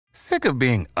Sick of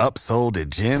being upsold at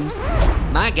gyms?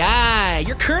 My guy,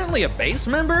 you're currently a base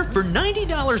member? For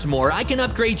 $90 more, I can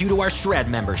upgrade you to our Shred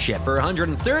membership. For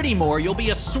 $130 more, you'll be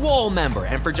a Swole member.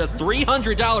 And for just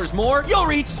 $300 more, you'll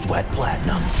reach Sweat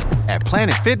Platinum. At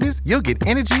Planet Fitness, you'll get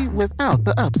energy without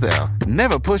the upsell.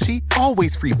 Never pushy,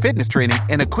 always free fitness training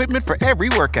and equipment for every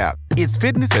workout. It's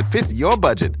fitness that fits your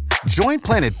budget. Join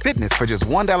Planet Fitness for just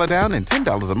 $1 down and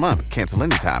 $10 a month. Cancel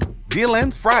anytime. Deal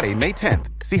ends Friday, May 10th.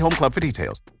 See Home Club for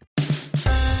details.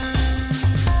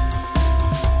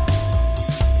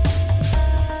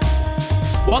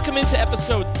 Welcome into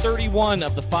episode 31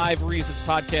 of the 5 Reasons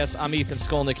podcast. I'm Ethan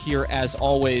Skolnick here, as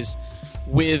always,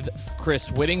 with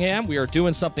Chris Whittingham. We are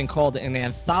doing something called an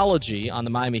anthology on the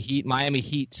Miami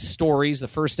Heat stories. The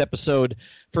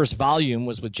first volume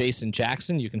was with Jason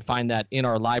Jackson. You can find that in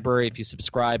our library if you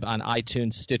subscribe on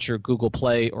iTunes, Stitcher, Google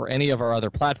Play, or any of our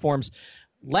other platforms.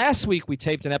 Last week, we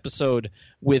taped an episode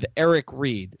with Eric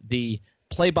Reed, the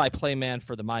play-by-play man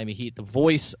for the Miami Heat, the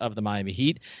voice of the Miami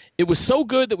Heat. It was so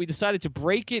good that we decided to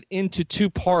break it into 2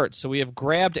 parts. So we have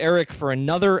grabbed Eric for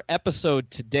another episode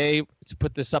today to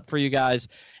put this up for you guys.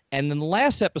 And in the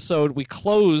last episode, we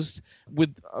closed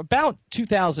with about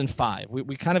 2005.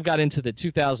 We kind of got into the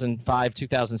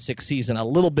 2005-2006 season a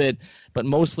little bit, but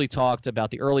mostly talked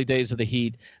about the early days of the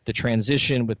Heat, the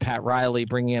transition with Pat Riley,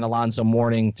 bringing in Alonzo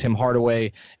Mourning, Tim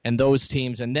Hardaway, and those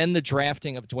teams, and then the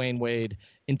drafting of Dwayne Wade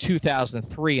in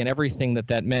 2003 and everything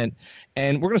that meant.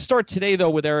 And we're going to start today, though,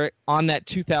 with Eric on that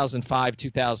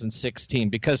 2005-2006 team,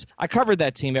 because I covered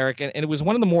that team, Eric, and it was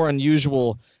one of the more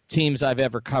unusual teams I've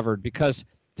ever covered, because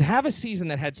to have a season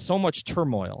that had so much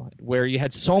turmoil, where you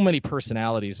had so many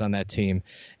personalities on that team,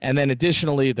 and then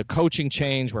additionally the coaching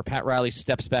change where Pat Riley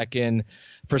steps back in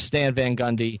for Stan Van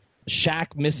Gundy,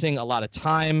 Shaq missing a lot of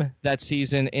time that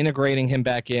season, integrating him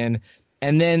back in,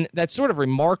 and then that sort of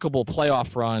remarkable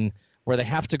playoff run where they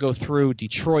have to go through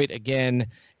Detroit again,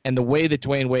 and the way that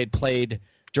Dwayne Wade played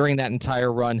during that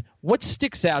entire run. What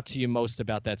sticks out to you most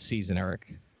about that season,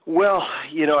 Eric? Well,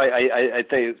 I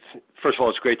think, first of all,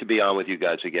 it's great to be on with you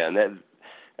guys again.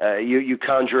 You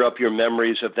conjure up your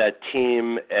memories of that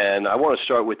team, and I want to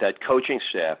start with that coaching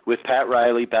staff. With Pat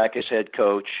Riley back as head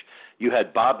coach, you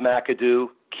had Bob McAdoo,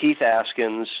 Keith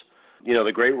Askins,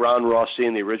 the great Ron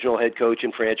Rothstein, the original head coach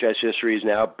in franchise history, is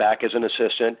now back as an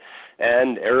assistant,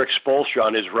 and Eric Spoelstra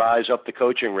on his rise up the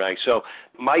coaching ranks. So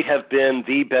might have been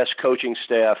the best coaching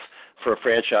staff for a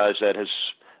franchise that has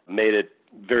made it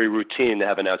very routine to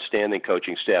have an outstanding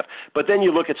coaching staff. But then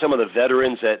you look at some of the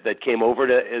veterans that came over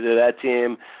to that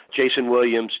team: Jason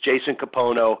Williams, Jason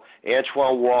Capono,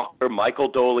 Antoine Walker,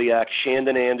 Michael Doliak,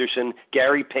 Shandon Anderson,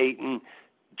 Gary Payton,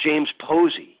 James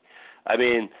Posey. I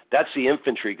mean, that's the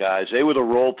infantry guys. They were the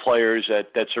role players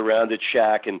that surrounded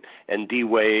Shaq and D.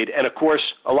 Wade. And, of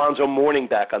course, Alonzo Mourning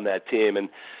back on that team. And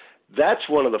that's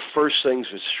one of the first things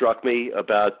that struck me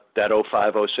about that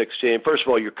 05-06 team. First of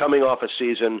all, you're coming off a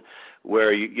season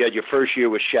where you had your first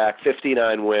year with Shaq,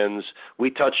 59 wins.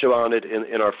 We touched on it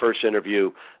in our first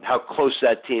interview, how close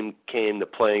that team came to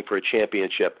playing for a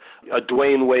championship. A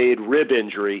Dwayne Wade rib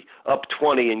injury, up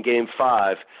 20 in Game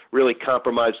 5, really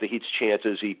compromised the Heat's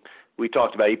chances. We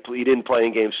talked about he didn't play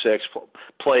in Game 6,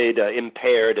 played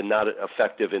impaired and not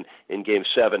effective in Game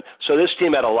 7. So this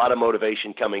team had a lot of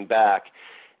motivation coming back,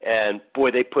 and,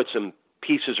 boy, they put some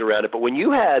pieces around it. But when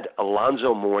you had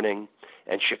Alonzo Mourning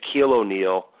and Shaquille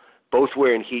O'Neal both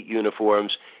wearing Heat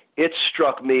uniforms, it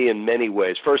struck me in many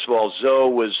ways. First of all,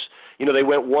 Zoe was, they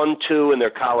went 1-2 in their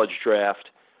college draft.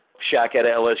 Shaq out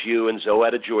of LSU and Zoe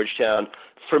out of Georgetown.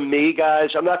 For me,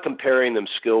 guys, I'm not comparing them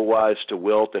skill-wise to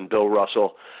Wilt and Bill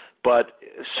Russell, but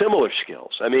similar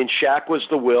skills. I mean, Shaq was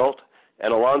the Wilt,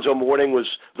 and Alonzo Mourning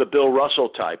was the Bill Russell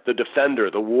type, the defender,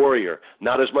 the warrior,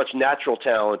 not as much natural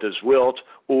talent as Wilt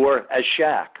or as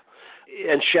Shaq.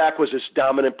 And Shaq was this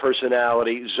dominant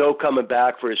personality. Zoe coming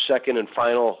back for his second and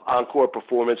final encore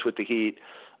performance with the Heat.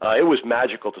 It was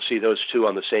magical to see those two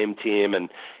on the same team. And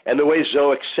the way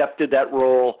Zoe accepted that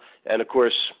role, and, of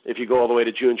course, if you go all the way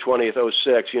to June 20th,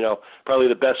 06, probably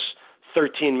the best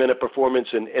 13-minute performance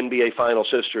in NBA Finals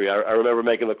history. I remember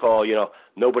making the call,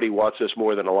 nobody wants this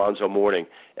more than Alonzo Mourning.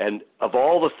 And of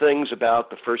all the things about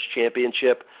the first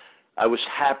championship, I was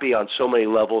happy on so many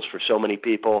levels for so many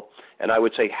people, and I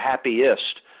would say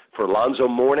happiest for Alonzo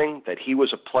Mourning that he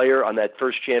was a player on that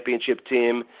first championship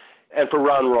team, and for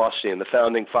Ron Rothstein, the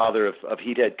founding father of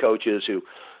Heat head coaches, who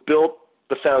built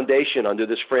the foundation under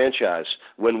this franchise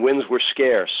when wins were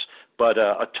scarce, but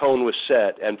a tone was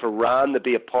set. And for Ron to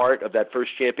be a part of that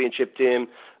first championship team,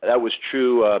 that was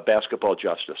true basketball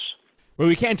justice. Well,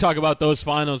 we can't talk about those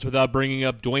finals without bringing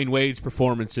up Dwayne Wade's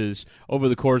performances over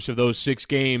the course of those 6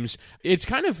 games. It's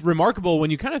kind of remarkable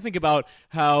when you kind of think about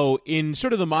how in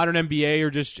sort of the modern NBA or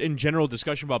just in general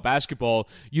discussion about basketball,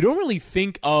 you don't really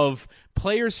think of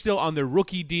players still on their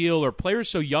rookie deal or players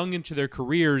so young into their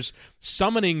careers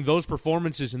summoning those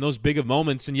performances and those big of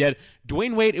moments. And yet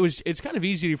Dwayne Wade, it's kind of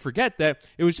easy to forget that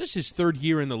it was just his 3rd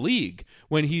year in the league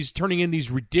when he's turning in these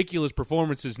ridiculous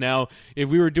performances. Now, if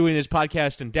we were doing this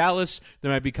podcast in Dallas, there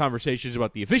might be conversations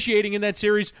about the officiating in that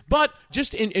series, but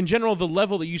just in general, the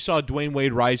level that you saw Dwayne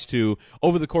Wade rise to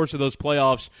over the course of those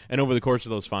playoffs and over the course of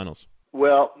those finals.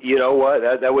 Well, you know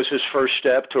what? That was his first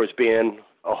step towards being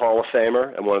a Hall of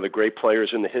Famer and one of the great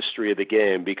players in the history of the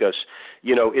game because,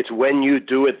 you know, it's when you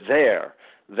do it there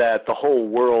that the whole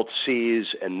world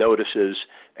sees and notices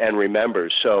and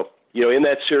remembers. So, you know, in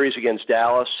that series against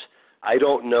Dallas, I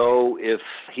don't know if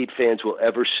Heat fans will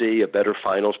ever see a better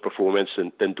finals performance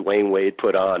than Dwayne Wade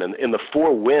put on. And in the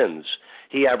 4 wins,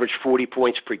 he averaged 40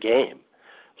 points per game.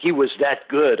 He was that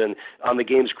good and on the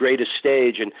game's greatest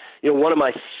stage. And, you know, one of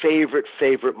my favorite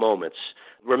moments,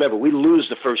 remember, we lose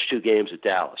the first 2 games at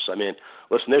Dallas. I mean,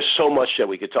 listen, there's so much that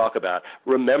we could talk about.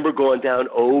 Remember going down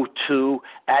 0-2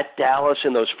 at Dallas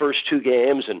in those first 2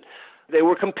 games, and they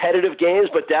were competitive games,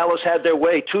 but Dallas had their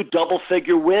way, 2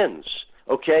 double-figure wins,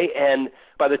 okay? And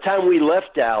by the time we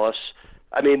left Dallas,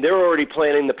 I mean, they're already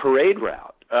planning the parade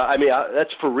route.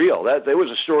 That's for real. There was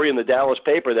a story in the Dallas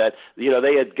paper that, you know,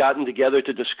 they had gotten together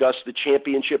to discuss the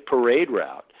championship parade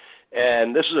route.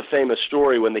 And this is a famous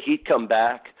story. When the Heat come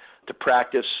back to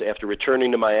practice after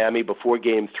returning to Miami before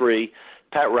Game 3,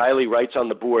 Pat Riley writes on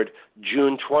the board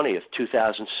June 20th,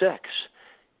 2006.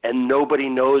 And nobody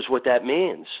knows what that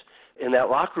means in that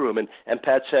locker room. And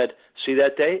Pat said, see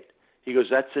that date? He goes,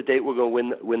 that's the date we're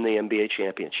going to win the NBA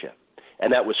championship.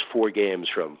 And that was 4 games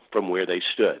from where they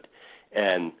stood.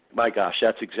 And my gosh,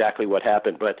 that's exactly what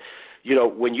happened. But, you know,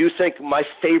 when you think my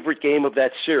favorite game of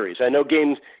that series, I know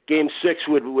game 6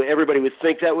 everybody would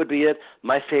think that would be it.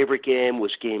 My favorite game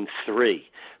was Game 3,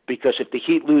 because if the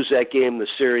Heat lose that game, the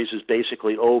series is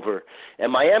basically over.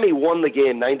 And Miami won the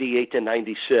game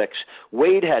 98-96.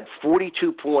 Wade had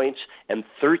 42 points and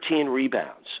 13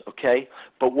 rebounds, okay?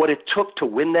 But what it took to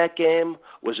win that game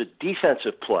was a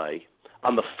defensive play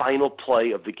on the final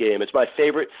play of the game. It's my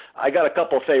favorite. I got a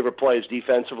couple favorite plays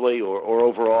defensively or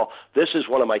overall. This is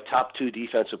one of my top 2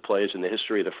 defensive plays in the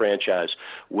history of the franchise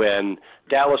when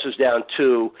Dallas is down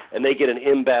 2 and they get an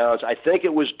inbounds. I think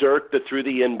it was Dirk that threw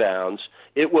the inbounds.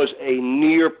 It was a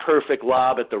near perfect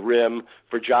lob at the rim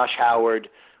for Josh Howard.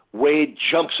 Wade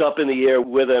jumps up in the air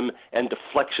with him and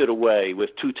deflects it away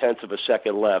with 0.2 of a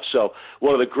second left. So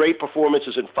one of the great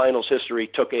performances in finals history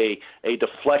took a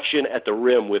deflection at the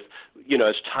rim with, you know,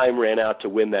 as time ran out to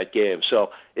win that game.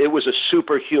 So it was a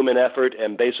superhuman effort,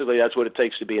 and basically that's what it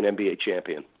takes to be an NBA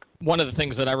champion. One of the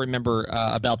things that I remember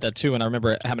about that, too, and I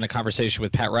remember having a conversation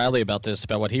with Pat Riley about this,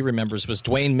 about what he remembers, was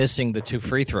Dwayne missing the 2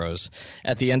 free throws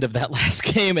at the end of that last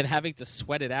game and having to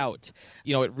sweat it out.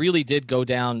 You know, it really did go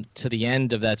down to the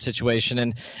end of that situation.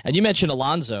 And you mentioned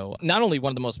Alonzo, not only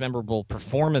one of the most memorable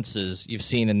performances you've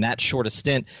seen in that short a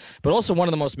stint, but also one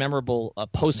of the most memorable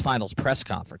post-finals press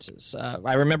conferences.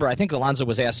 I remember, I think Alonzo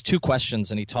was asked 2 questions,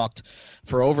 and he talked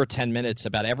for over 10 minutes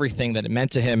about everything that it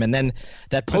meant to him. And then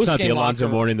that post-game... That's not the Alonzo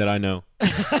morning that I know.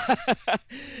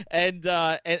 and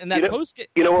that post-game...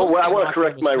 You know what? I want to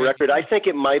correct my record. I think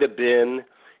it might have been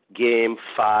Game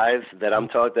 5 that I'm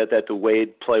talking that the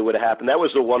Wade play would have happened. That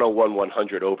was the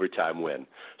 101-100 overtime win.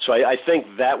 So I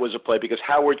think that was a play because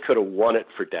Howard could have won it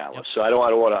for Dallas. Yep. So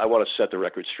I want to set the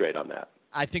record straight on that.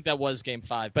 I think that was Game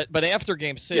 5, but after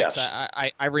Game 6, yes.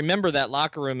 I remember that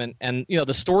locker room and you know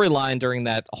the storyline during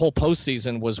that whole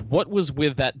postseason was what was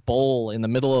with that bowl in the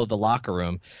middle of the locker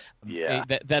room,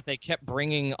 that they kept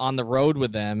bringing on the road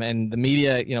with them, and the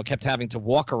media kept having to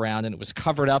walk around, and it was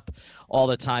covered up all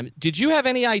the time. Did you have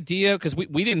any idea? Because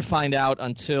we didn't find out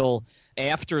until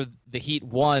after the Heat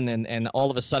won, and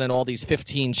all of a sudden all these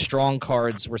 15 strong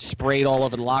cards were sprayed all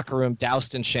over the locker room,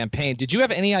 doused in champagne. Did you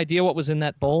have any idea what was in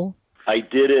that bowl? I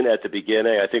didn't at the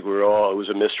beginning. I think it was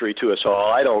a mystery to us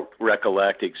all. I don't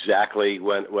recollect exactly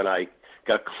when I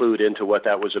got clued into what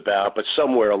that was about, but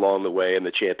somewhere along the way in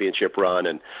the championship run.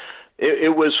 And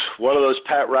it was one of those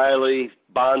Pat Riley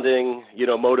bonding,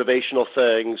 motivational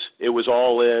things. It was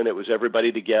all in. It was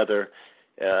everybody together.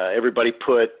 Everybody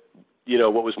put,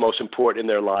 what was most important in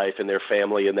their life and their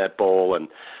family in that bowl. And,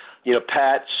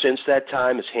 Pat, since that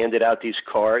time, has handed out these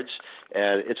cards.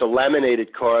 And it's a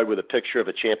laminated card with a picture of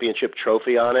a championship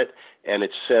trophy on it, and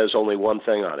it says only one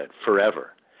thing on it: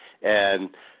 forever. And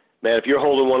man, if you're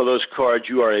holding one of those cards,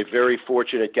 you are a very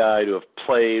fortunate guy to have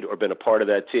played or been a part of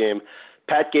that team.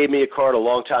 Pat gave me a card a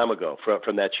long time ago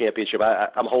from that championship.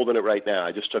 I'm holding it right now.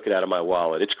 I just took it out of my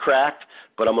wallet. It's cracked,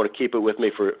 but I'm going to keep it with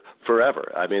me for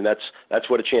forever. I mean, that's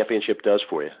what a championship does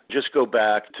for you. Just go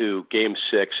back to Game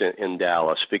 6 in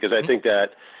Dallas, because I think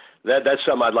that's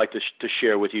something I'd like to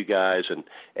share with you guys.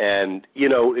 And you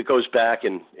know, it goes back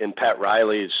in Pat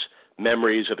Riley's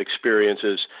memories of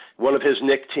experiences. One of his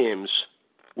Knick teams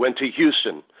went to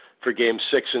Houston for Game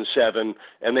 6 and 7,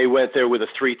 and they went there with a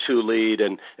 3-2 lead,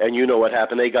 and you know what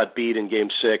happened. They got beat in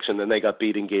Game 6, and then they got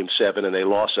beat in Game 7, and they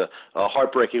lost a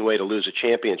heartbreaking way to lose a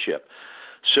championship.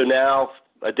 So now,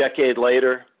 a decade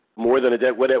later, more than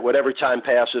whatever time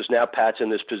passes, now Pat's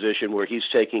in this position where he's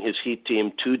taking his Heat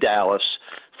team to Dallas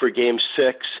for Game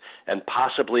 6 and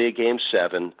possibly a Game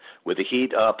 7, with the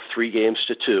Heat up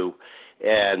 3-2.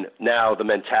 And now the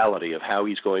mentality of how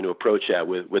he's going to approach that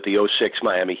with the 06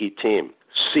 Miami Heat team,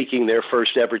 seeking their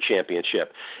first ever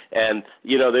championship. And,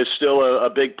 you know, there's still a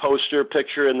big poster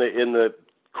picture in the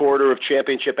corridor of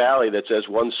Championship Alley that says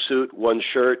one suit, one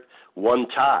shirt, one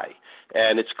tie.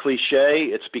 And it's cliche,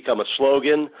 it's become a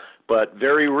slogan, but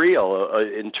very real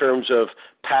in terms of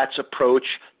Pat's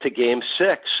approach to Game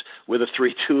 6 with a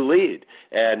 3-2 lead.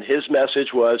 And his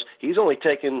message was he's only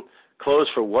taking clothes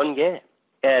for one game.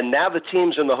 And now the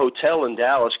team's in the hotel in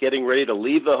Dallas getting ready to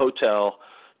leave the hotel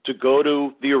to go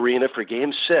to the arena for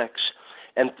Game 6.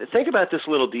 And think about this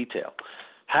little detail.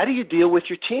 How do you deal with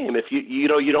your team if you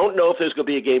don't know if there's going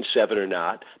to be a Game 7 or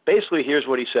not? Basically, here's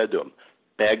what he said to him.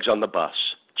 Bags on the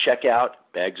bus. Check out,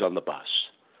 bags on the bus.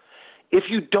 If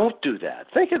you don't do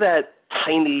that, think of that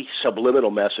tiny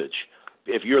subliminal message.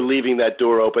 If you're leaving that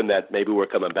door open, that maybe we're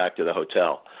coming back to the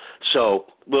hotel. So,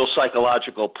 little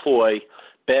psychological ploy.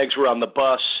 Bags were on the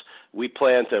bus. We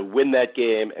planned to win that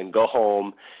game and go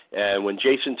home. And when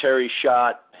Jason Terry's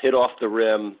shot hit off the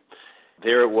rim,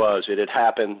 there it was. It had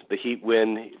happened. The Heat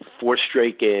win 4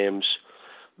 straight games.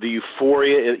 The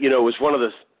euphoria, you know, it was one of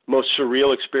the most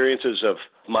surreal experiences of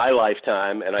my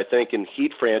lifetime, and I think in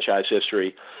Heat franchise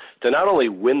history, to not only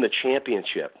win the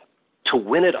championship, to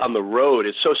win it on the road.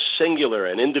 It's so singular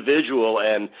and individual,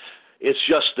 and it's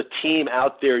just the team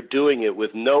out there doing it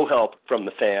with no help from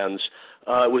the fans.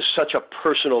 It was such a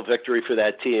personal victory for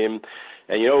that team.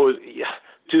 And, you know,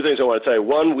 2 things I want to tell you.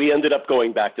 One, we ended up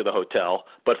going back to the hotel,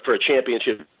 but for a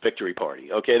championship victory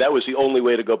party. Okay, that was the only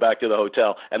way to go back to the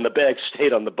hotel, and the bags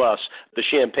stayed on the bus. The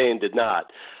champagne did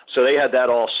not. So they had that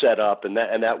all set up, and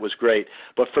that was great.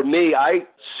 But for me,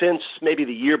 since maybe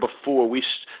the year before,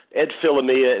 Ed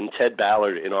Filomia and Ted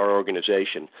Ballard in our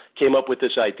organization came up with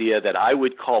this idea that I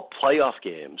would call playoff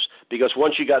games, because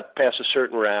once you got past a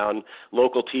certain round,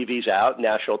 local TV's out,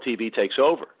 national TV takes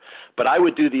over. But I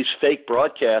would do these fake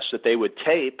broadcasts that they would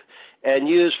tape and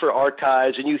use for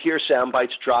archives, and you hear sound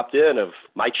bites dropped in of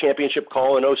my championship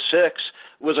call in 06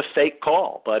 was a fake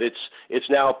call, but it's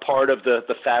now a part of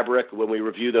the fabric when we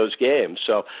review those games.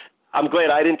 So I'm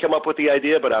glad I didn't come up with the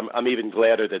idea, but I'm even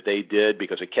gladder that they did,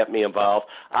 because it kept me involved.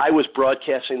 I was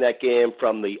broadcasting that game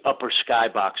from the upper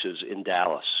skyboxes in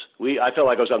Dallas. I felt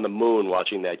like I was on the moon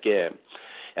watching that game.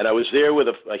 And I was there with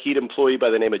a Heat employee by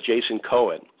the name of Jason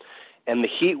Cohen. And the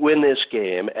Heat win this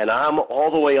game, and I'm all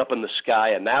the way up in the sky,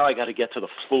 and now I got to get to the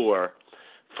floor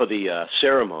for the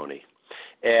ceremony.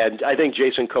 And I think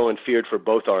Jason Cohen feared for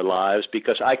both our lives,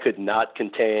 because I could not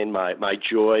contain my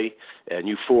joy and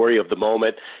euphoria of the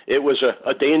moment. It was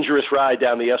a dangerous ride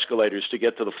down the escalators to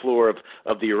get to the floor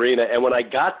of the arena. And when I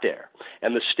got there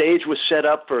and the stage was set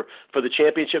up for the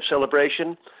championship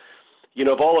celebration, you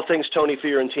know, of all the things Tony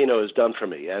Fiorentino has done for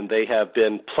me, and they have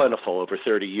been plentiful over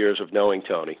 30 years of knowing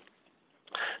Tony,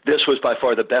 this was by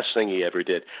far the best thing he ever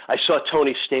did. I saw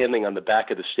Tony standing on the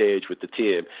back of the stage with the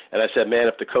team, and I said, man,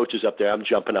 if the coach is up there, I'm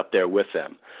jumping up there with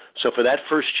them. So for that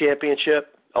first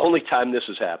championship, only time this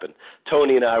has happened,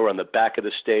 Tony and I were on the back of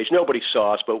the stage. Nobody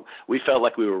saw us, but we felt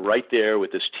like we were right there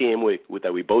with this team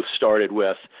that we both started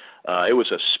with. It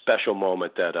was a special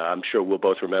moment that I'm sure we'll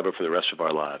both remember for the rest of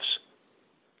our lives.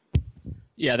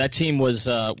 Yeah, that team was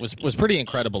pretty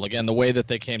incredible. Again, the way that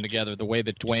they came together, the way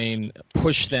that Dwayne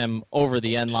pushed them over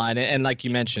the end line, and like you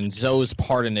mentioned, Zoe's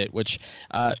part in it, which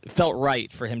felt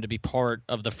right for him to be part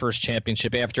of the first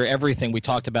championship after everything we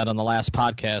talked about on the last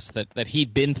podcast that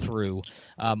he'd been through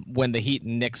when the Heat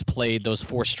and Knicks played those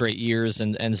 4 straight years,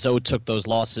 and Zoe took those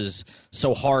losses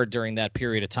so hard during that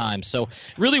period of time. So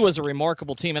really was a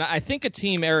remarkable team, and I think a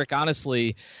team, Eric,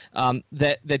 honestly,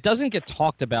 that doesn't get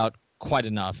talked about quite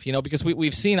enough, because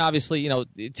we've seen, obviously,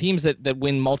 teams that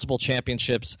win multiple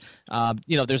championships,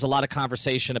 there's a lot of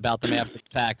conversation about them after the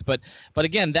fact. But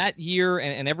again, that year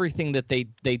and everything that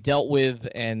they dealt with,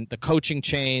 and the coaching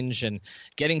change and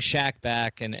getting Shaq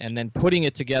back and then putting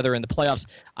it together in the playoffs.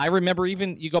 I remember,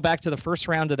 even you go back to the first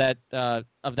round of that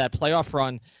playoff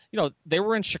run, they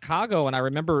were in Chicago, and I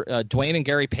remember Dwayne and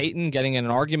Gary Payton getting in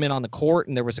an argument on the court,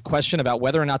 and there was a question about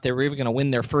whether or not they were even going to win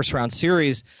their first-round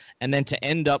series, and then to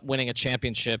end up winning a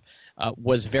championship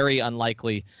was very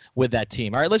unlikely with that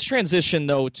team. All right, let's transition,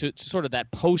 though, to sort of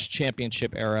that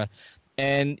post-championship era.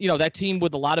 And, that team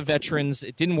with a lot of veterans,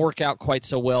 it didn't work out quite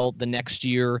so well the next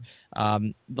year. A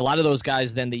lot of those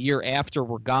guys then the year after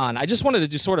were gone. I just wanted to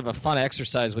do sort of a fun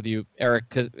exercise with you, Eric,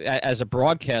 as a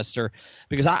broadcaster,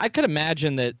 because I could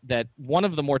imagine that one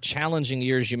of the more challenging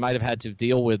years you might have had to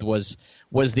deal with was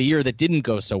the year that didn't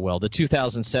go so well, the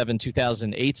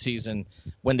 2007-2008 season,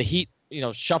 when the Heat,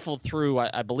 shuffled through,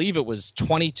 I believe it was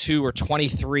 22 or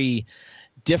 23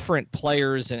 different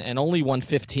players and only won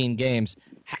 15 games.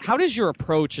 How does your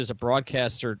approach as a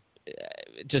broadcaster,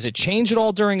 does it change at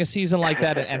all during a season like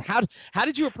that? And how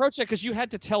did you approach that? Because you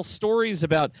had to tell stories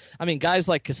about, guys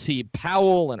like Kasib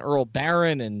Powell and Earl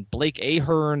Barron and Blake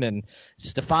Ahern and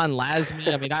Stefan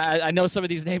Lasmy. I know some of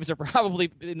these names are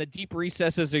probably in the deep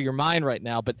recesses of your mind right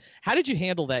now, but how did you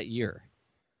handle that year?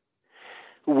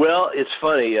 Well, it's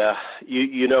funny.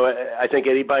 I think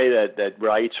anybody that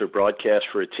writes or broadcasts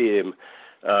for a team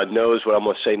knows what I'm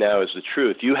going to say now is the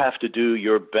truth. You have to do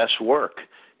your best work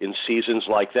in seasons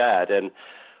like that. And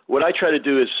what I try to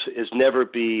do is never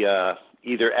be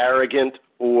either arrogant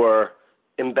or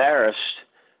embarrassed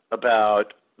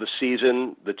about the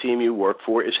season the team you work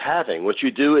for is having. What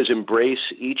you do is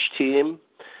embrace each team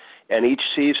and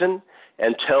each season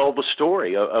and tell the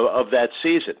story of that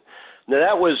season. Now,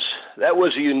 that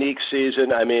was a unique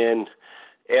season.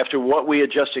 After what we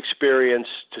had just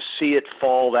experienced, to see it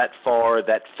fall that far,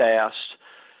 that fast,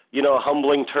 a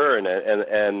humbling turn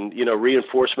and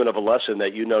reinforcement of a lesson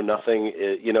that nothing,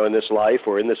 in this life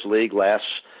or in this league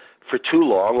lasts for too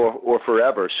long or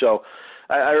forever. So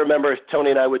I remember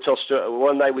Tony and I would tell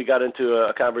one night we got into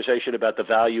a conversation about the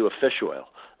value of fish oil.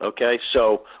 Okay,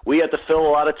 so we had to fill a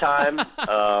lot of time.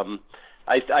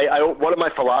 One of my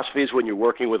philosophies when you're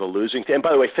working with a losing team, and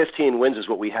by the way, 15 wins is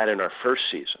what we had in our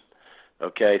first season.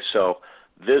 Okay, so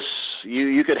this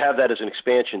you could have that as an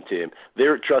expansion team.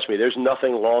 Trust me, there's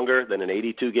nothing longer than an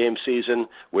 82-game season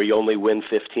where you only win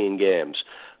 15 games.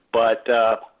 But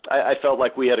I felt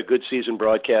like we had a good season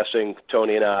broadcasting,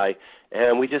 Tony and I,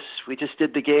 and we just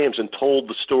did the games and told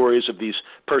the stories of these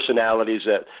personalities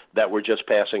that were just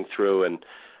passing through, and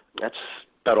that's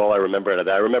about all I remember out of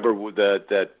that. I remember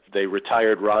that they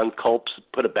retired Ron Kulps,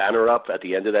 put a banner up at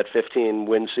the end of that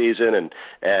 15-win season,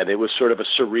 and it was sort of a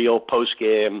surreal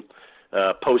post-game,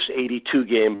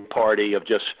 post-82-game party of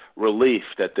just relief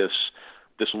that this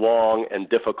long and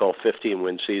difficult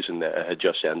 15-win season that had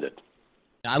just ended.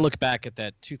 I look back at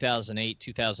that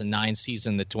 2008-2009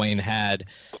 season that Dwayne had,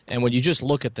 and when you just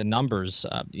look at the numbers,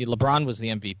 LeBron was the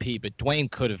MVP, but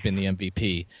Dwayne could have been the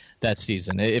MVP that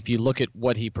season if you look at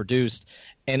what he produced.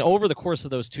 And over the course of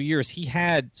those 2 years, he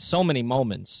had so many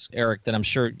moments, Eric, that I'm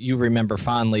sure you remember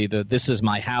fondly. This is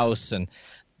my house, and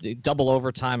the double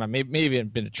overtime, maybe it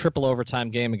had been a triple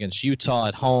overtime game against Utah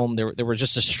at home. There were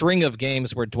just a string of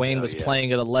games where Dwayne was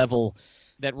playing at a level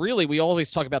that really, we always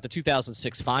talk about the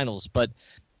 2006 finals, but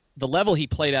the level he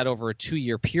played at over a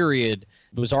 2-year period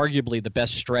was arguably the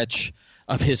best stretch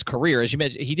of his career. As you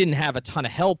mentioned, he didn't have a ton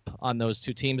of help on those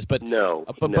two teams, but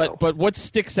But what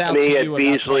sticks out to you about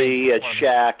Beasley, he had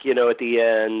Shaq, at the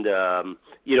end,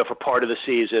 for part of the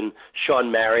season.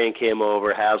 Sean Marion came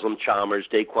over, Haslam Chalmers,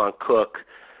 Daquan Cook.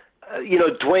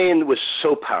 Dwayne was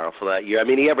so powerful that year.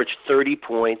 He averaged 30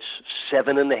 points,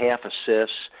 7.5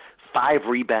 assists, 5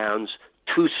 rebounds,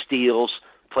 2 steals,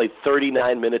 played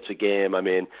 39 minutes a game.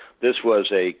 This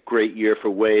was a great year for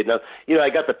Wade. Now, I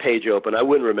got the page open. I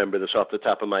wouldn't remember this off the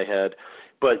top of my head.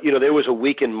 But, there was a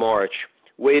week in March.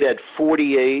 Wade had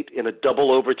 48 in a double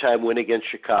overtime win against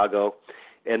Chicago.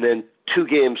 And then 2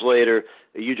 games later,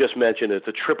 you just mentioned it,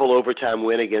 the triple overtime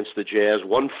win against the Jazz,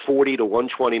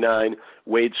 140-129.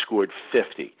 Wade scored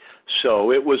 50.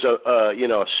 So it was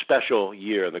a special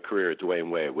year in the career of Dwayne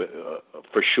Wade,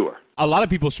 for sure. A lot of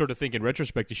people sort of think in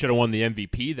retrospect he should have won the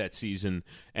MVP that season.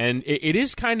 And it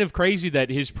is kind of crazy that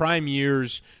his prime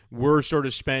years were sort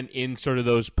of spent in sort of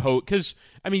those because,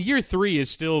 year 3 is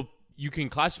still, you can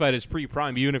classify it as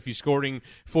pre-prime, even if he's scoring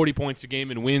 40 points a game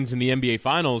and wins in the NBA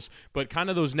Finals. But kind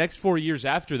of those next 4 years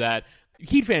after that,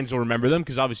 Heat fans will remember them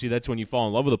because obviously that's when you fall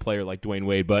in love with a player like Dwayne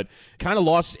Wade, but kind of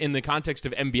lost in the context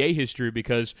of NBA history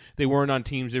because they weren't on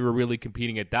teams that were really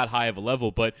competing at that high of a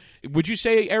level. But would you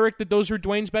say, Eric, that those were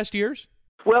Dwayne's best years?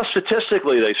 Well,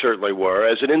 statistically, they certainly were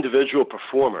as an individual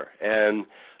performer. And,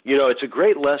 it's a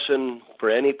great lesson for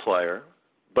any player,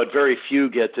 but very few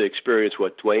get to experience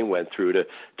what Dwayne went through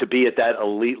to be at that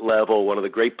elite level, one of the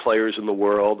great players in the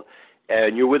world,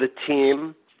 and you're with a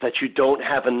team that you don't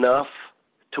have enough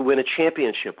to win a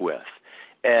championship with.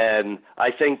 And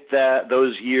I think that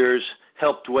those years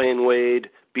helped Dwayne Wade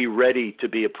be ready to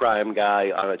be a prime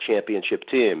guy on a championship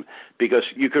team, because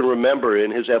you can remember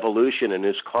in his evolution and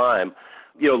his climb,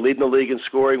 leading the league in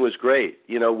scoring was great.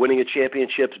 Winning a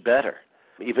championship's better,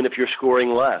 even if you're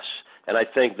scoring less. And I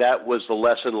think that was the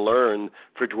lesson learned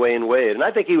for Dwayne Wade. And I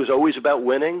think he was always about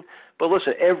winning. But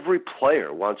listen, every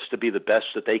player wants to be the best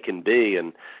that they can be.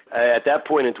 And at that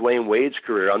point in Dwayne Wade's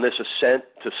career, on this ascent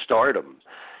to stardom,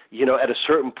 at a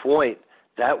certain point,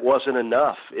 that wasn't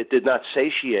enough. It did not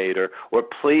satiate or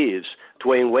please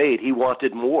Dwayne Wade. He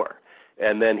wanted more.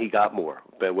 And then he got more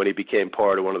when he became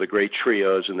part of one of the great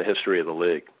trios in the history of the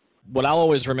league. What I'll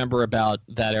always remember about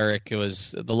that, Eric, it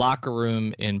was the locker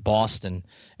room in Boston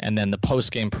and then the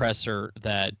post-game presser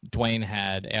that Dwayne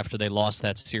had after they lost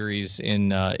that series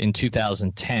in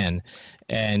 2010.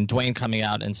 And Dwayne coming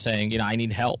out and saying, I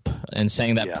need help, and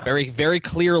saying that very, very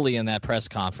clearly in that press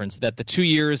conference, that the 2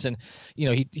 years, and,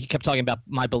 he kept talking about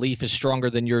my belief is stronger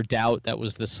than your doubt. That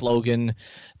was the slogan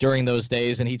during those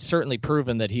days. And he'd certainly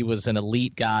proven that he was an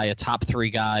elite guy, a top 3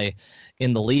 guy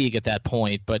in the league at that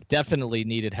point, but definitely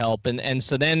needed help. And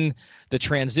so then the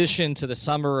transition to the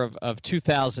summer of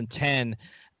 2010.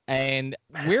 And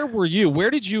where were you? Where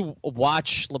did you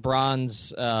watch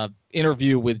LeBron's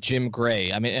interview with Jim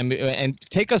Gray? I mean, and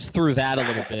take us through that a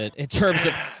little bit in terms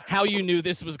of how you knew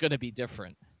this was going to be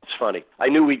different. It's funny. I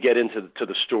knew we'd get into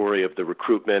the story of the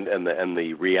recruitment and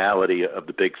the reality of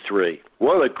the Big Three.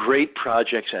 One of the great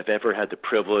projects I've ever had the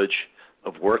privilege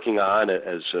of working on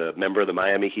as a member of the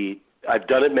Miami Heat. I've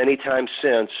done it many times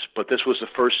since, but this was the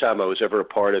first time I was ever a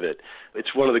part of it.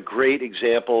 It's one of the great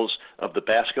examples of the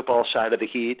basketball side of the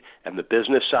Heat and the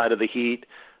business side of the Heat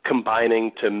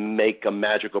combining to make a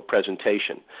magical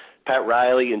presentation. Pat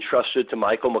Riley entrusted to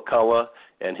Michael McCullough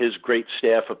and his great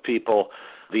staff of people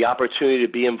the opportunity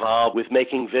to be involved with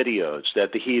making videos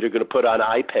that the Heat are going to put on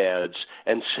iPads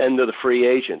and send to the free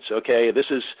agents. Okay,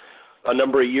 this is a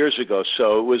number of years ago,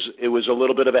 so it was a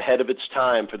little bit of ahead of its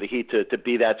time for the Heat to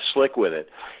be that slick with it.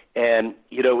 And,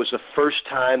 it was the first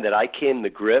time that I came to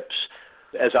grips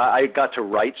as I got to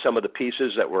write some of the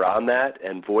pieces that were on that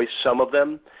and voice some of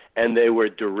them, and they were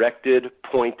directed,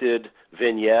 pointed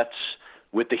vignettes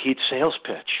with the Heat sales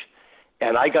pitch.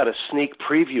 And I got a sneak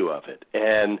preview of it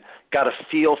and got a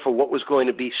feel for what was going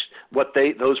to be, what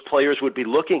those players would be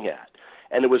looking at.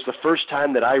 And it was the first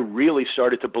time that I really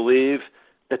started to believe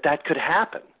that could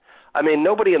happen. I mean,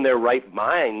 nobody in their right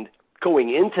mind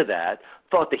going into that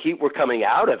thought the Heat were coming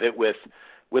out of it with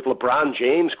LeBron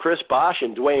James, Chris Bosh,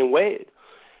 and Dwayne Wade.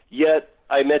 Yet,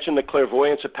 I mentioned the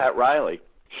clairvoyance of Pat Riley.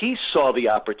 He saw the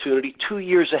opportunity 2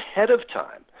 years ahead of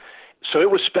time. So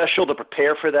it was special to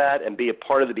prepare for that and be a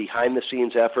part of the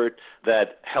behind-the-scenes effort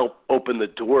that helped open the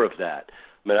door of that.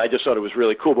 I mean, I just thought it was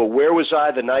really cool. But where was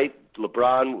I the night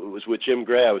LeBron was with Jim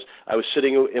Gray? I was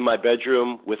sitting in my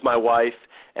bedroom with my wife,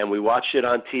 and we watched it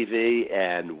on TV,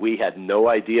 and we had no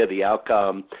idea the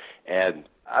outcome. And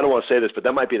I don't want to say this, but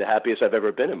that might be the happiest I've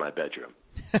ever been in my bedroom.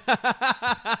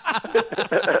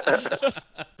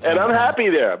 And I'm happy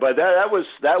there. But that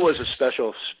was a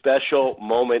special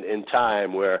moment in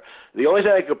time where the only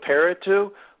thing I could compare it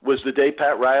to was the day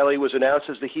Pat Riley was announced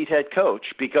as the Heat head coach,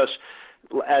 because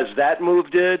as that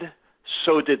move did,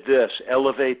 so did this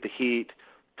elevate the Heat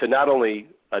to not only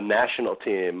a national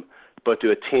team, but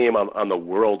to a team on the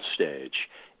world stage.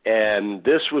 And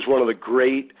this was one of the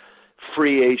great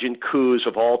free agent coups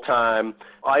of all time.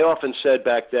 I often said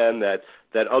back then that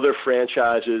other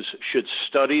franchises should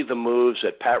study the moves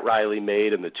that Pat Riley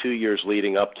made in the 2 years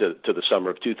leading up to the summer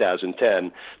of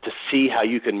 2010 to see how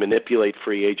you can manipulate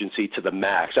free agency to the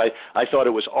max. I thought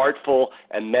it was artful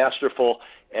and masterful.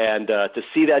 And to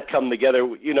see that come together,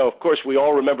 of course, we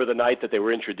all remember the night that they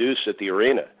were introduced at the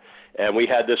arena. And we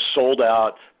had this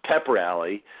sold-out pep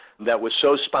rally that was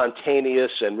so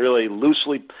spontaneous and really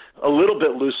a little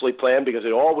bit loosely planned, because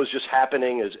it all was just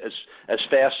happening as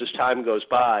fast as time goes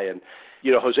by. And,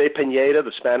 Jose Pineda,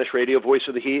 the Spanish radio voice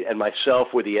of the Heat, and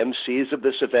myself were the MCs of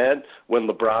this event when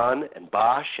LeBron and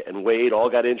Bosh and Wade all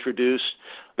got introduced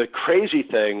The crazy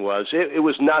thing was it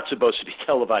was not supposed to be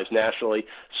televised nationally.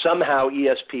 Somehow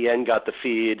ESPN got the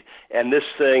feed, and this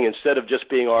thing, instead of just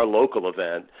being our local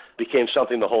event, became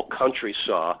something the whole country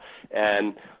saw.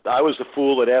 And I was the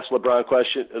fool that asked LeBron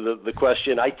the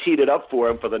question. I teed it up for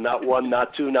him for the not one,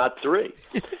 not two, not three.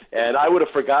 And I would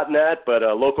have forgotten that, but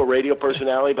a local radio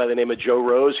personality by the name of Joe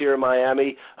Rose here in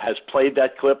Miami has played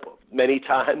that clip many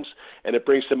times, and it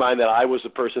brings to mind that I was the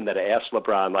person that asked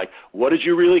LeBron, like, what did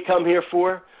you really come here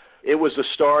for? It was the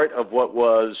start of what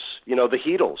was, the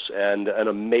Heatles and an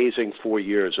amazing 4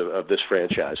 years of this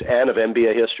franchise and of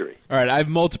NBA history. All right, I have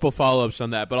multiple follow-ups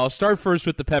on that, but I'll start first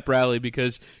with the pep rally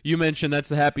because you mentioned that's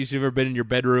the happiest you've ever been in your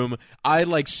bedroom.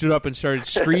 I stood up and started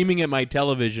screaming at my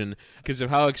television because of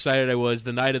how excited I was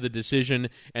the night of the decision,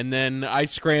 and then I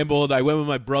scrambled. I went with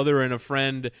my brother and a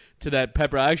friend to that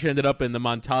pep rally. I actually ended up in the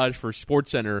montage for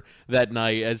SportsCenter that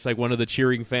night as like one of the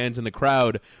cheering fans in the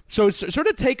crowd. So sort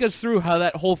of take us through how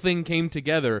that whole thing came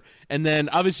together, and then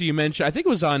obviously you mentioned, I think it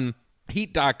was on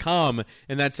Heat.com,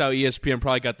 and that's how ESPN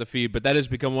probably got the feed, but that has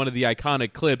become one of the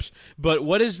iconic clips. But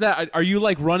what is that? Are you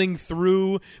like running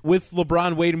through with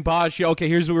LeBron, Wade, and Bosh? Okay,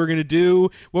 here's what we're going to do.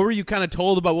 What were you kind of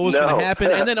told about what was going to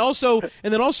happen? And then also,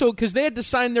 because they had to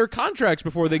sign their contracts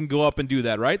before they can go up and do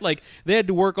that, right? Like they had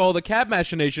to work all the cap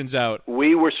machinations out.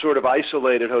 We were sort of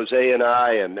isolated, Jose and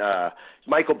I, and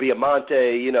Michael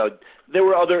Biamonte. There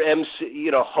were other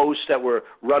hosts that were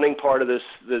running part of this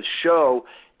show.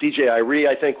 DJ Irie,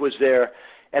 I think, was there.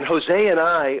 And Jose and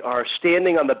I are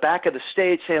standing on the back of the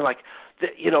stage saying, like,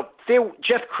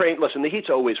 Jeff Crane, listen, the Heat's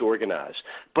always organized.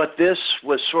 But this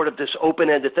was sort of this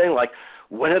open-ended thing, like,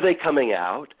 when are they coming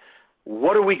out?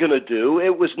 What are we going to do?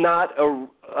 It was not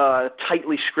a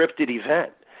tightly scripted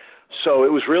event. So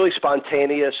it was really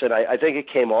spontaneous, and I think it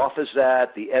came off as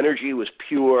that. The energy was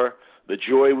pure. The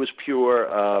joy was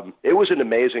pure. It was an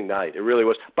amazing night. It really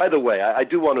was. By the way, I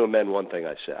do want to amend one thing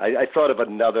I said. I thought of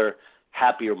another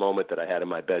happier moment that I had in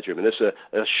my bedroom, and this is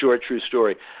a short, true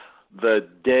story. The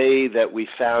day that we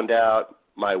found out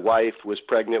my wife was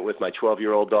pregnant with my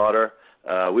 12-year-old daughter,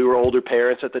 we were older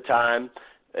parents at the time.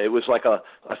 It was like a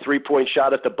 3-point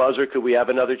shot at the buzzer. Could we have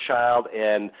another child?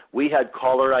 And we had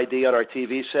caller ID on our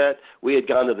TV set. We had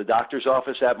gone to the doctor's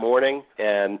office that morning,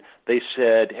 and they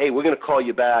said, "Hey, we're going to call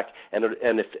you back." And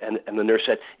the nurse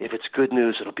said, "If it's good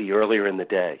news, it'll be earlier in the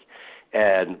day."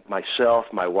 And myself,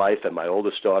 my wife, and my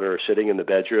oldest daughter are sitting in the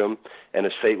bedroom, and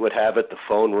as fate would have it, the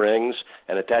phone rings.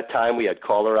 And at that time, we had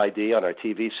caller ID on our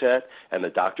TV set, and the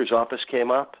doctor's office came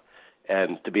up.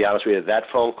 And to be honest with you, that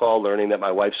phone call, learning that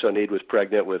my wife, Sonid, was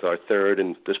pregnant with our third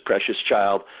and this precious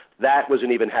child, that was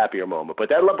an even happier moment. But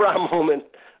that LeBron moment,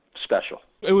 special.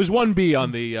 It was 1B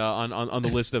on the on the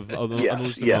list of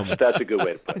moments. Yes, that's a good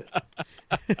way to put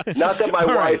it. Not that my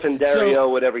wife and Dario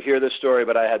would ever hear this story,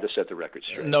 but I had to set the record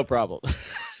straight. No problem.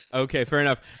 Okay, fair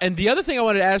enough. And the other thing I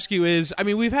wanted to ask you is,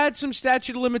 we've had some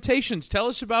statute of limitations. Tell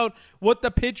us about what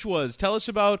the pitch was. Tell us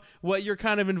about what your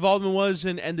kind of involvement was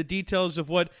and the details of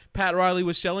what Pat Riley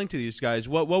was selling to these guys.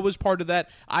 What was part of that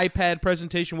iPad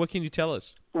presentation? What can you tell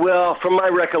us? Well, from my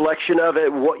recollection of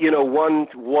it,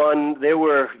 there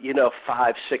were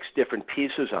 5, 6 different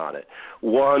pieces on it.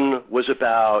 One was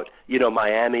about,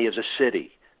 Miami as a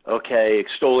city. Okay,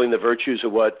 extolling the virtues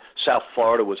of what South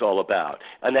Florida was all about.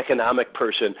 An economic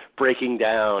person breaking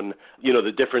down,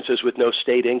 the differences with no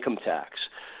state income tax.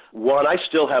 One, I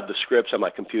still have the scripts on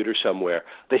my computer somewhere.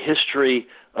 The history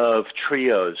of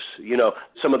trios,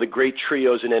 some of the great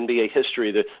trios in NBA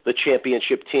history, the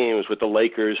championship teams with the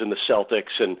Lakers and the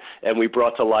Celtics, and we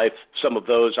brought to life some of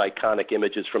those iconic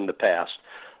images from the past.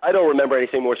 I don't remember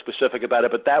anything more specific about it,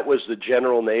 but that was the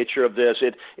general nature of this.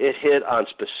 It hit on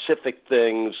specific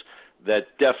things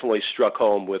that definitely struck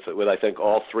home with I think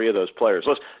all 3 of those players.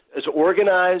 As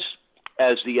organized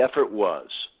as the effort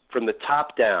was, from the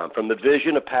top down, from the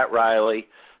vision of Pat Riley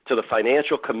to the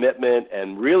financial commitment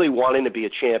and really wanting to be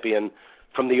a champion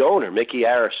from the owner, Mickey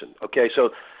Arison. Okay,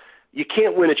 so you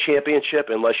can't win a championship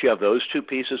unless you have those 2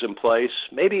 pieces in place,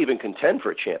 maybe even contend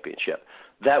for a championship.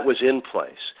 That was in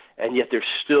place. And yet there's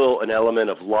still an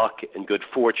element of luck and good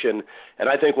fortune. And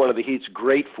I think one of the Heat's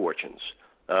great fortunes,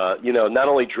 not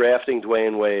only drafting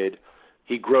Dwayne Wade,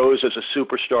 he grows as a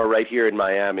superstar right here in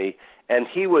Miami, and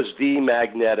he was the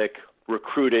magnetic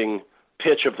recruiting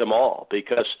pitch of them all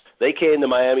because they came to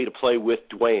Miami to play with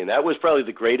Dwayne. That was probably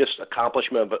the greatest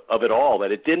accomplishment of it all,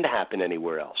 that it didn't happen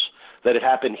anywhere else, that it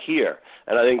happened here.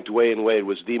 And I think Dwayne Wade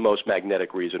was the most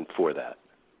magnetic reason for that.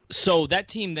 So that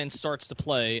team then starts to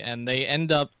play, and they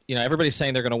end up, everybody's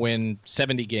saying they're going to win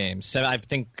 70 games. I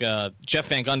think Jeff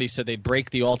Van Gundy said they'd break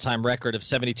the all-time record of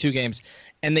 72 games,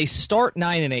 and they start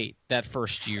 9-8 that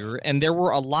first year, and there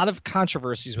were a lot of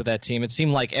controversies with that team. It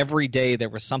seemed like every day there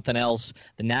was something else.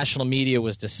 The national media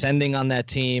was descending on that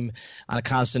team on a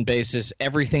constant basis.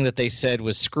 Everything that they said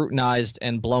was scrutinized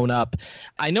and blown up.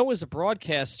 I know as a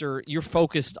broadcaster, you're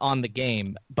focused on the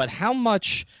game, but how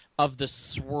much of the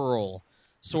swirl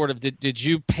sort of did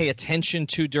you pay attention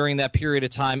to during that period of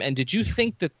time? And did you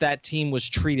think that team was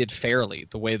treated fairly,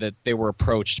 the way that they were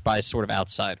approached by sort of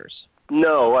outsiders?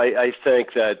 No, I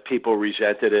think that people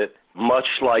resented it,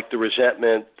 much like the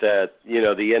resentment that, the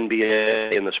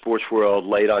NBA and the sports world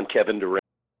laid on Kevin Durant.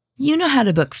 You know how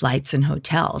to book flights and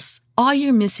hotels. All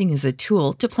you're missing is a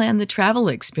tool to plan the travel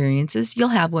experiences you'll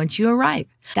have once you arrive.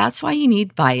 That's why you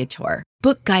need Viator.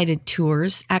 Book guided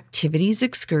tours, activities,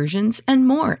 excursions, and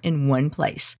more in one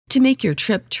place to make your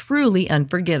trip truly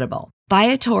unforgettable.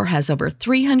 Viator has over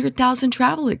 300,000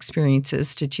 travel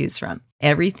experiences to choose from.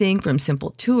 Everything from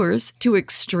simple tours to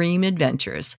extreme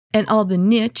adventures and all the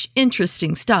niche,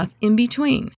 interesting stuff in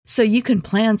between. So you can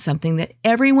plan something that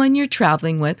everyone you're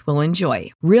traveling with will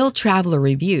enjoy. Real traveler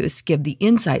reviews give the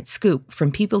inside scoop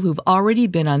from people who've already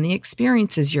been on the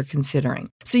experiences you're considering.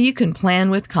 So you can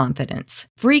plan with confidence.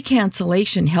 Free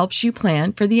cancellation helps you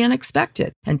plan for the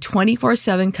unexpected. And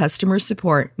 24/7 customer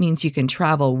support means you can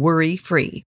travel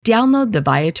worry-free. Download the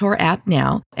Viator app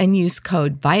now and use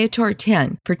code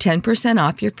Viator10 for 10%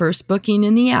 off your first booking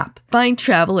in the app. Find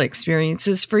travel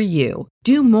experiences for you.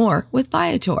 Do more with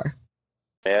Viator.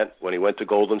 And when he went to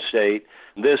Golden State,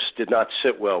 this did not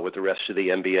sit well with the rest of the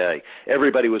NBA.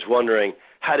 Everybody was wondering,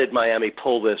 how did Miami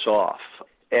pull this off?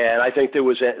 And I think there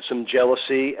was some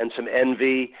jealousy and some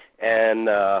envy, and,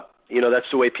 that's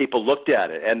the way people looked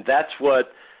at it. And that's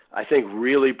what I think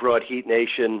really brought Heat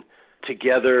Nation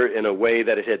together in a way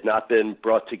that it had not been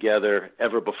brought together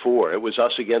ever before. It was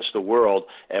us against the world,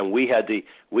 and we had the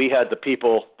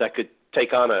people that could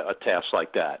take on a task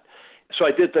like that. So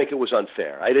I did think it was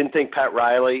unfair. I didn't think Pat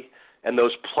Riley and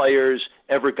those players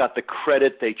ever got the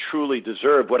credit they truly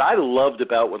deserved. What I loved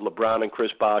about what LeBron and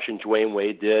Chris Bosh and Dwayne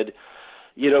Wade did,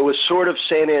 was sort of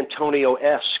San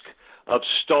Antonio-esque, of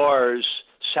stars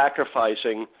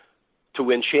sacrificing to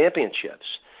win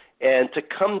championships. And to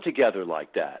come together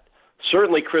like that.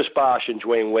 Certainly Chris Bosh and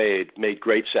Dwayne Wade made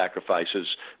great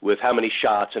sacrifices with how many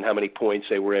shots and how many points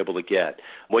they were able to get.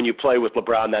 When you play with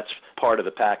LeBron, that's part of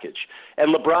the package.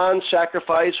 And LeBron's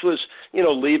sacrifice was,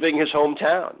 leaving his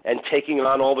hometown and taking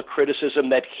on all the criticism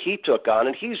that he took on.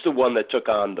 And he's the one that took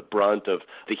on the brunt of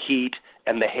the heat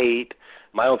and the hate.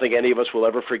 I don't think any of us will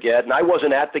ever forget. And I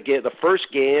wasn't at the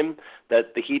first game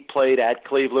that the Heat played at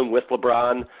Cleveland with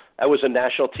LeBron. That was a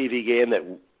national TV game, that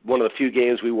one of the few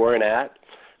games we weren't at.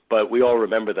 But we all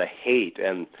remember the hate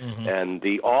and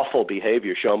the awful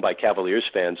behavior shown by Cavaliers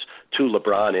fans to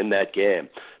LeBron in that game.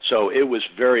 So it was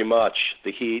very much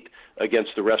the Heat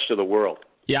against the rest of the world.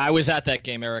 Yeah, I was at that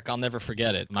game, Eric. I'll never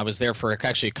forget it. I was there for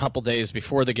actually a couple days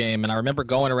before the game, and I remember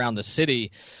going around the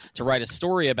city to write a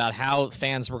story about how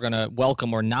fans were going to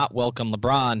welcome or not welcome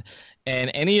LeBron.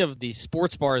 And any of the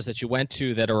sports bars that you went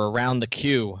to that are around the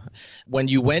queue, when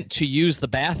you went to use the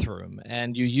bathroom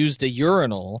and you used a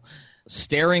urinal,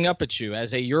 staring up at you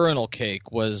as a urinal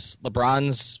cake was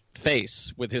LeBron's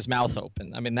face with his mouth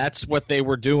open. I mean, that's what they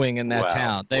were doing in that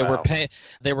town. They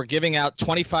were giving out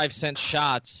 25-cent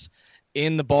shots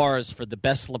in the bars for the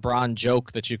best LeBron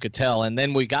joke that you could tell. And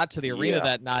then we got to the arena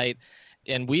that night,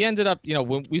 and we ended up,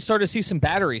 when we started to see some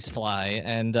batteries fly.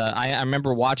 And I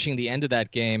remember watching the end of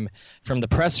that game from the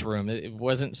press room. It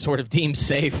wasn't sort of deemed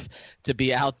safe to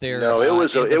be out there. No, it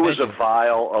was a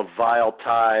vile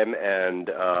time, and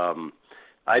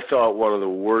I thought one of the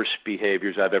worst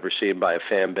behaviors I've ever seen by a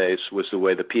fan base was the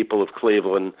way the people of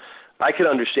Cleveland. I could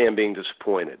understand being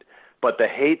disappointed, but the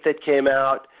hate that came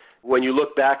out. When you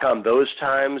look back on those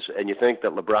times and you think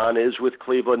that LeBron is with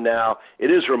Cleveland now, it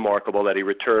is remarkable that he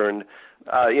returned.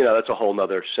 That's a whole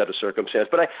other set of circumstances.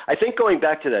 But I think going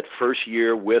back to that first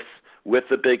year with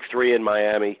the Big Three in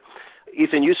Miami,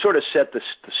 Ethan, you sort of set the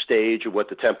stage of what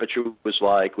the temperature was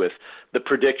like with the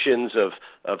predictions of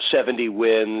 70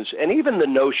 wins, and even the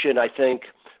notion, I think,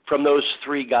 from those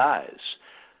three guys.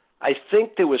 I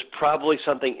think there was probably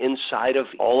something inside of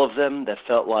all of them that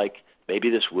felt like maybe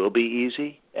this will be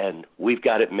easy, and we've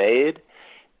got it made.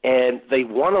 And they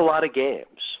won a lot of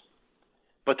games,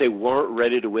 but they weren't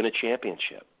ready to win a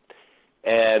championship.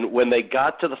 And when they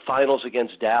got to the finals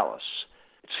against Dallas,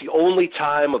 it's the only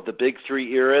time of the Big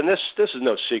Three era, and this is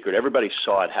no secret. Everybody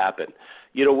saw it happen.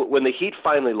 When the Heat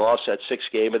finally lost that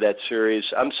sixth game of that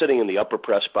series, I'm sitting in the upper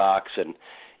press box, and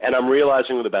And I'm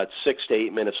realizing with about 6 to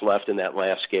 8 minutes left in that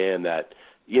last game that,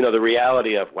 the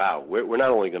reality of, wow, we're not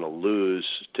only going to lose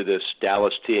to this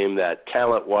Dallas team that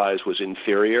talent-wise was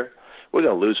inferior, we're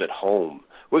going to lose at home.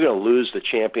 We're going to lose the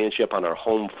championship on our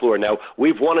home floor. Now,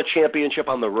 we've won a championship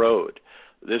on the road.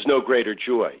 There's no greater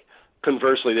joy.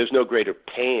 Conversely, there's no greater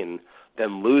pain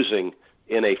than losing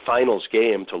in a finals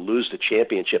game to lose the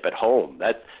championship at home.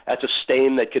 That's a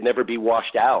stain that could never be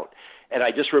washed out. And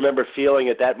I just remember feeling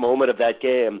at that moment of that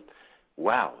game,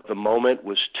 wow, the moment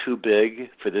was too big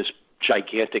for this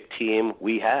gigantic team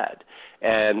we had.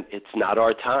 And it's not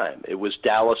our time. It was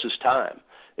Dallas's time.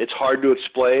 It's hard to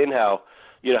explain how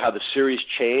the series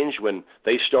changed when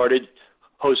they started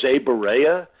Jose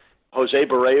Barea. Jose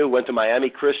Barea went to Miami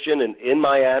Christian, and in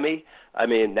Miami,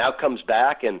 now comes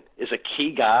back and is a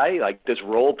key guy. Like, this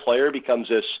role player becomes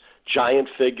this giant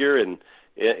figure in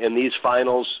these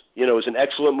finals. It was an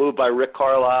excellent move by Rick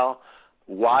Carlisle.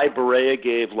 Why Barea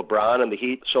gave LeBron and the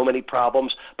Heat so many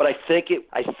problems, but I think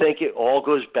it all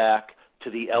goes back to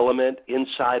the element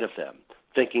inside of them,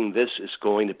 thinking this is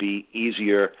going to be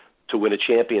easier to win a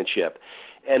championship.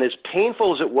 And as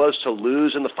painful as it was to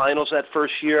lose in the finals that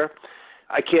first year,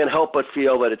 I can't help but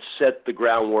feel that it set the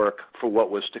groundwork for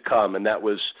what was to come, and that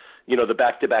was, the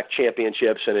back-to-back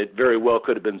championships, and it very well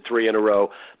could have been 3 in a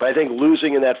row. But I think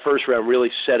losing in that first round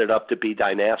really set it up to be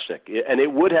dynastic, and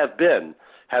it would have been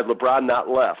had LeBron not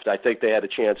left. I think they had a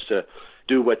chance to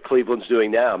do what Cleveland's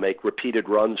doing now, make repeated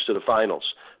runs to the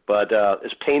finals. But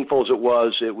as painful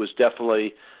as it was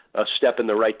definitely a step in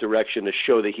the right direction to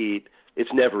show the Heat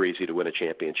it's never easy to win a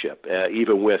championship,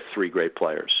 even with 3 great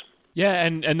players. Yeah,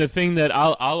 and the thing that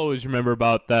I'll always remember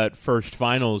about that first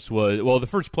finals was, well, the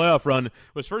first playoff run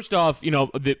was, first off,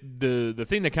 the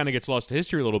thing that kind of gets lost to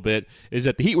history a little bit is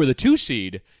that the Heat were the 2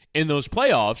 seed in those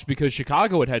playoffs because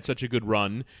Chicago had such a good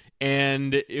run,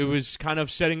 and it was kind of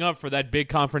setting up for that big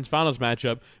conference finals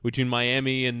matchup between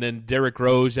Miami and then Derrick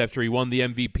Rose after he won the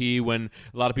MVP when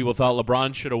a lot of people thought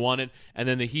LeBron should have won it, and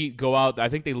then the Heat go out. I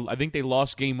think they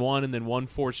lost game 1 and then won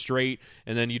 4 straight,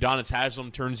 and then Udonis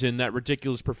Haslem turns in that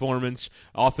ridiculous performance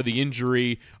off of the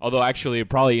injury, although actually it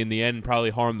probably in the end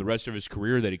probably harmed the rest of his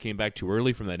career that he came back too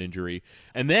early from that injury.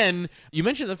 And then you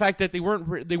mentioned the fact that they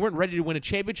weren't ready to win a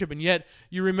championship, and yet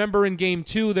you remember in game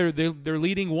 2 they're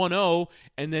leading 1-0,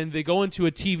 and then they go into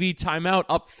a TV timeout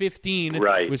up 15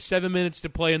 with 7 minutes to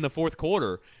play in the fourth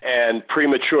quarter. And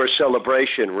premature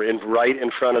celebration right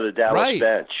in front of the Dallas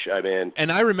bench.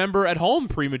 And I remember at home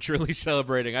prematurely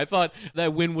celebrating. I thought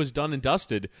that win was done and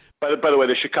dusted. By the way,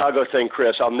 the Chicago thing,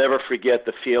 Chris, I'll never forget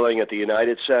the feeling at the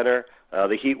United Center.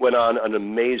 The Heat went on an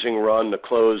amazing run to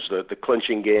close the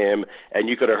clinching game, and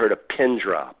you could have heard a pin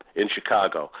drop in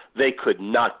Chicago. They could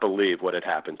not believe what had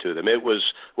happened to them. It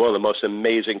was one of the most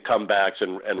amazing comebacks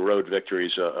and road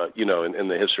victories, in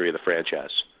the history of the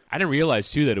franchise. I didn't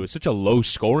realize, too, that it was such a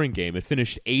low-scoring game. It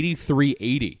finished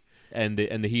 83-80. And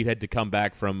the Heat had to come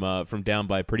back from down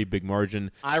by a pretty big margin.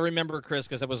 I remember, Chris,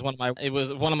 because it was one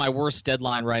of my worst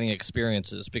deadline writing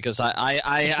experiences, because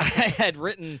I had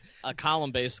written a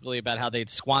column basically about how they'd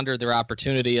squandered their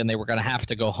opportunity and they were going to have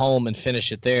to go home and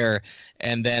finish it there.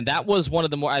 And then that was one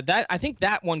of the more I think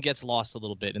that one gets lost a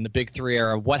little bit in the Big 3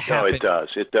 era. What happened? No,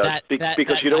 it does.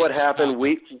 Because you know what happened?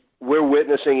 We're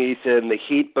witnessing, Ethan, the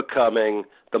Heat becoming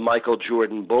the Michael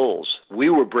Jordan Bulls. We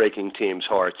were breaking teams'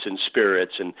 hearts and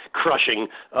spirits and crushing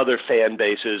other fan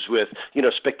bases with,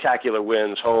 spectacular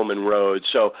wins home and road.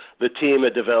 So the team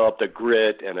had developed a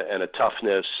grit and a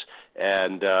toughness,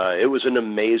 and it was an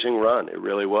amazing run. It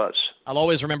really was. I'll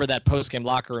always remember that post-game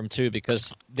locker room, too,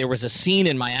 because there was a scene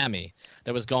in Miami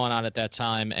that was going on at that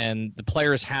time, and the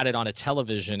players had it on a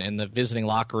television in the visiting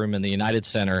locker room in the United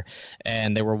Center,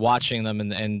 and they were watching them,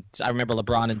 and I remember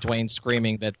LeBron and Dwayne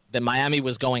screaming that Miami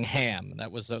was going ham.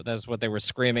 That's what they were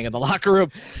screaming in the locker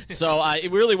room. So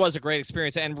it really was a great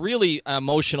experience, and really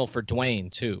emotional for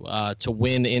Dwayne, too, to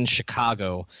win in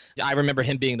Chicago. I remember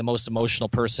him being the most emotional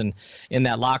person in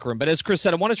that locker room. But as Chris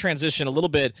said, I want to transition a little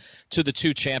bit to the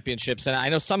 2 championships, and I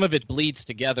know some of it bleeds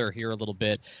together here a little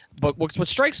bit, but what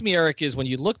strikes me, Eric, is when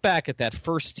you look back at that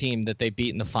first team that they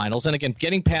beat in the finals, and again,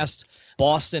 getting past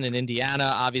Boston and Indiana,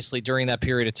 obviously during that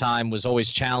period of time was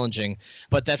always challenging,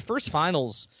 but that first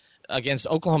finals against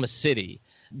Oklahoma City,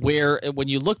 where when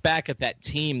you look back at that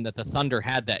team that the Thunder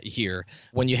had that year,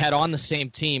 when you had on the same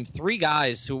team 3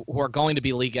 guys who are going to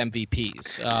be league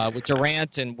MVPs, with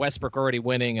Durant and Westbrook already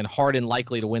winning and Harden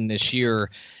likely to win this year,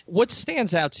 what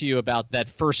stands out to you about that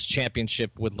first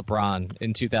championship with LeBron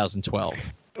in 2012?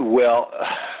 Well,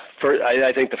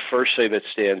 I think the first thing that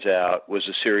stands out was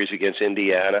the series against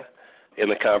Indiana in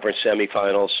the conference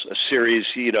semifinals, a series,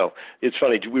 it's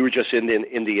funny, we were just in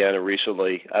Indiana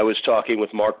recently. I was talking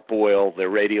with Mark Boyle, their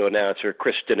radio announcer,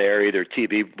 Chris Denari, their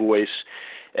TV voice,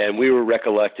 and we were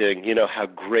recollecting, how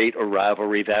great a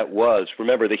rivalry that was.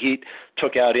 Remember, the Heat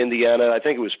took out Indiana, I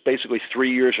think it was basically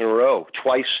 3 years in a row,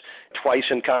 twice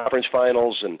in conference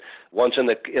finals and once in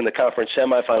the conference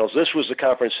semifinals. This was the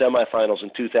conference semifinals in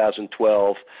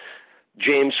 2012.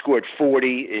 James scored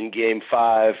 40 in Game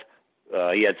 5.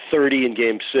 He had 30 in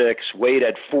Game 6. Wade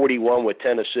had 41 with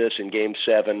 10 assists in Game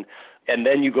 7. And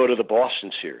then you go to the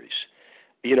Boston series.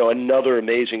 Another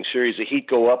amazing series. The Heat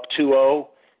go up 2-0,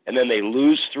 and then they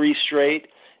lose 3 straight.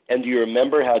 And do you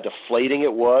remember how deflating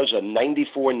it was, a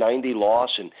 94-90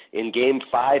 loss in Game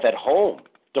 5 at home,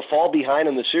 to fall behind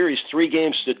in the series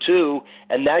 3-2,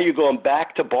 and now you're going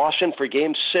back to Boston for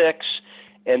Game 6,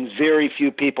 and very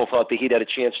few people thought the Heat had a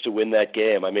chance to win that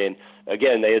game. I mean,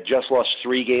 again, they had just lost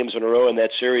 3 games in a row in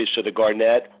that series to the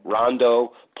Garnett,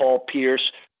 Rondo, Paul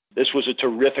Pierce. This was a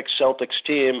terrific Celtics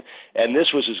team, and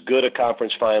this was as good a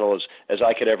conference final as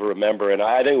I could ever remember. And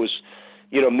I think it was,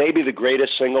 maybe the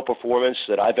greatest single performance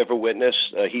that I've ever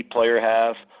witnessed a Heat player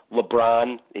have.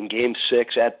 LeBron in Game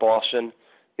 6 at Boston,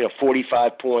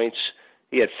 45 points.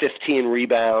 He had 15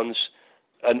 rebounds,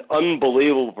 an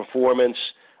unbelievable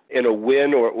performance in a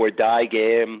win or die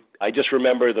game. I just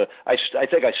remember I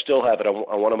think I still have it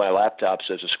on one of my laptops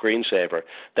as a screensaver,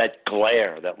 that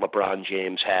glare that LeBron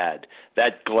James had,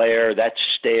 that glare, that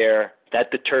stare, that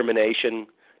determination,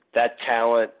 that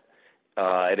talent,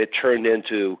 and it turned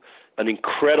into an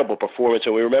incredible performance.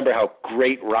 And we remember how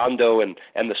great Rondo and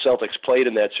the Celtics played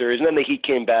in that series. And then the Heat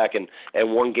came back and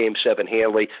won Game 7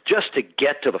 handily just to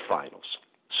get to the finals.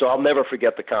 So I'll never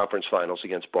forget the conference finals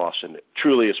against Boston.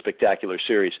 Truly a spectacular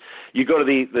series. You go to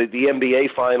the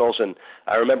NBA finals, and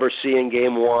I remember seeing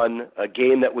Game 1, a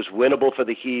game that was winnable for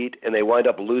the Heat, and they wind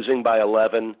up losing by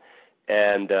 11,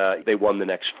 and they won the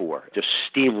next 4. Just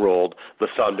steamrolled the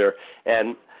Thunder.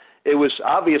 And it was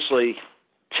obviously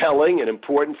telling and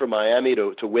important for Miami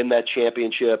to win that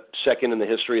championship, second in the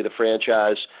history of the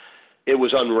franchise. It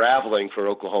was unraveling for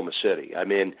Oklahoma City. I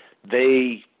mean,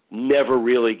 they never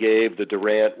really gave the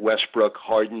Durant, Westbrook,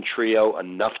 Harden trio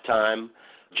enough time.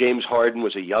 James Harden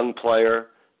was a young player.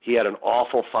 He had an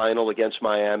awful final against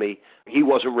Miami. He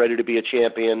wasn't ready to be a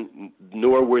champion,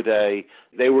 nor were they.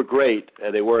 They were great.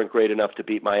 They weren't great enough to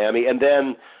beat Miami. And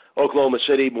then Oklahoma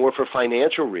City, more for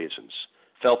financial reasons,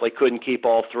 felt they couldn't keep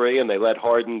all 3, and they let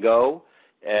Harden go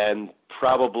and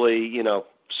probably,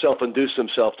 self-induced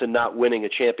themselves to not winning a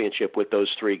championship with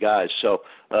those 3 guys. So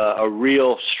a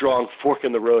real strong fork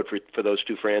in the road for those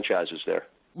 2 franchises there.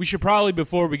 We should probably,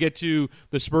 before we get to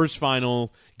the Spurs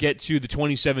final, get to the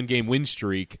 27-game win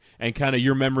streak and kind of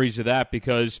your memories of that,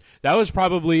 because that was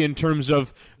probably, in terms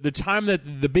of the time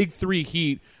that the Big 3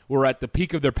 Heat were at the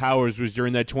peak of their powers, was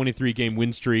during that 23-game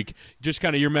win streak. Just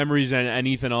kind of your memories, and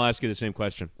Ethan, I'll ask you the same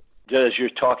question. As you're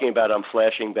talking about, I'm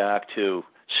flashing back to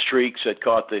streaks that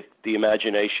caught the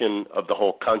imagination of the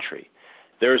whole country.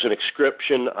 There's an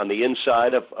inscription on the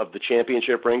inside of the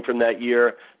championship ring from that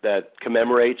year that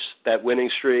commemorates that winning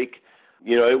streak.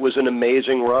 It was an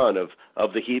amazing run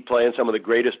of the Heat playing some of the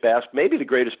greatest maybe the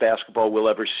greatest basketball we'll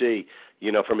ever see,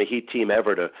 from a Heat team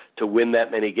ever to win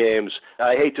that many games.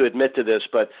 I hate to admit to this,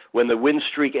 but when the win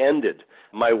streak ended,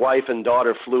 my wife and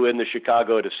daughter flew into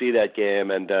Chicago to see that game,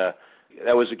 and that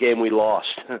was a game we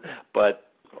lost. But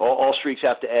all streaks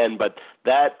have to end, but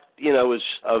that, was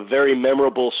a very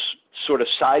memorable sort of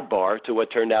sidebar to what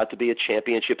turned out to be a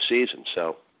championship season.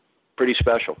 So pretty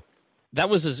special. That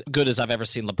was as good as I've ever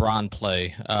seen LeBron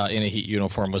play in a Heat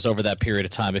uniform, was over that period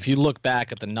of time. If you look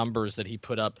back at the numbers that he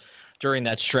put up during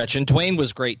that stretch, and Dwayne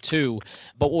was great too,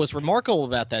 but what was remarkable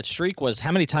about that streak was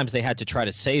how many times they had to try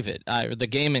to save it. The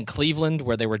game in Cleveland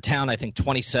where they were down, I think,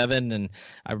 27, and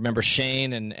I remember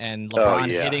Shane and LeBron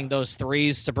hitting those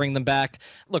threes to bring them back.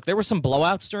 Look, there were some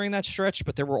blowouts during that stretch,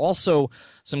 but there were also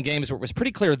some games where it was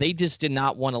pretty clear they just did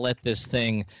not want to let this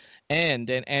thing end.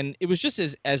 And it was just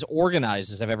as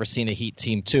organized as I've ever seen a Heat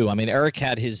team too. I mean, Eric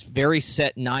had his very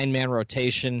set 9-man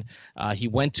rotation. He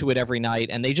went to it every night,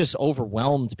 and they just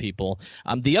overwhelmed people.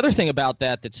 The other thing about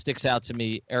that sticks out to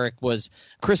me, Eric, was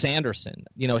Chris Andersen,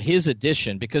 his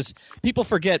addition, because people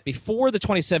forget before the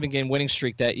 27-game winning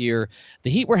streak that year, the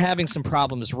Heat were having some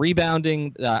problems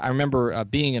rebounding. I remember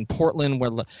being in Portland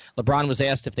where LeBron was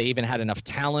asked if they even had enough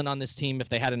talent on this team, if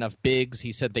they had enough bigs.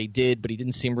 He said they did, but he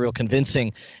didn't seem real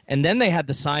convincing. And then they had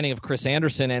the signing of Chris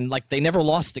Andersen, and they never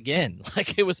lost again.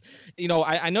 It was,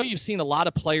 I know you've seen a lot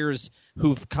of players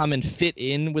who've come and fit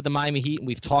in with the Miami Heat, and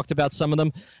we've talked about some of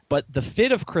them, but the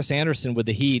fit of Chris Andersen with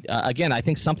the Heat, again, I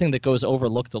think something that goes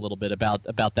overlooked a little bit about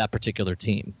that particular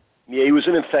team. Yeah, he was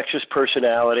an infectious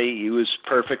personality. He was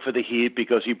perfect for the Heat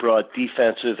because he brought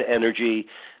defensive energy,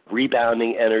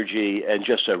 rebounding energy, and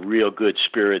just a real good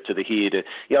spirit to the Heat.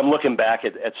 I'm looking back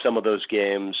at some of those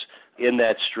games in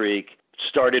that streak.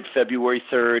 Started February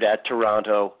 3rd at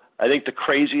Toronto. I think the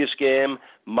craziest game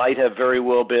might have very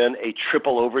well been a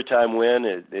triple overtime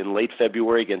win in late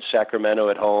February against Sacramento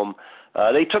at home.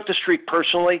 They took the streak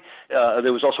personally.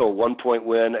 There was also a 1-point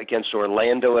win against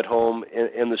Orlando at home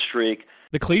in the streak.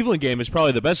 The Cleveland game is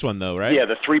probably the best one, though, right? Yeah,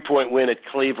 the 3-point win at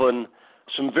Cleveland.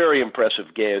 Some very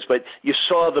impressive games. But you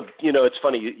saw it's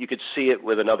funny, you could see it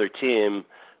with another team,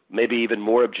 maybe even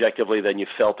more objectively than you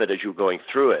felt it as you were going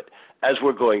through it. As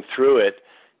we're going through it,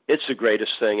 it's the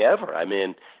greatest thing ever. I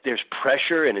mean, there's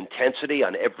pressure and intensity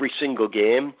on every single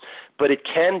game, but it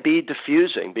can be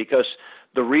diffusing because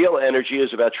the real energy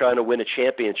is about trying to win a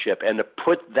championship, and to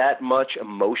put that much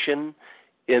emotion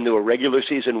into a regular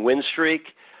season win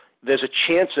streak, there's a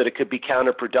chance that it could be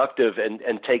counterproductive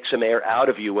and take some air out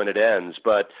of you when it ends.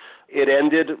 But it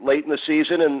ended late in the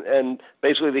season, and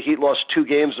basically the Heat lost 2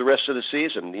 games the rest of the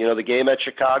season. The game at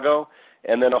Chicago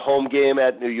and then a home game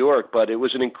at New York. But it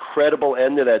was an incredible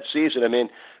end to that season. I mean,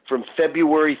 from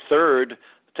February 3rd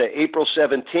to April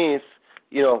 17th,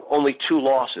 only 2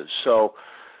 losses. So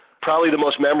probably the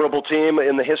most memorable team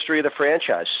in the history of the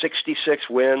franchise. 66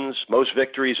 wins, most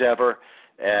victories ever.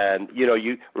 And,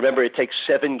 you remember it takes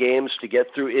 7 games to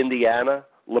get through Indiana.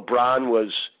 LeBron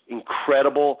was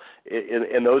incredible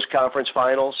in those conference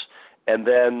finals. And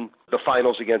then the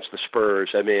finals against the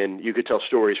Spurs. I mean, you could tell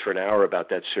stories for an hour about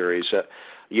that series.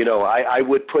 I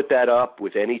would put that up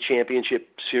with any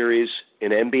championship series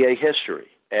in NBA history.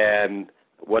 And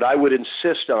what I would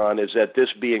insist on is that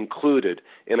this be included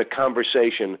in a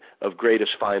conversation of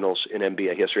greatest finals in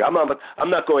NBA history. I'm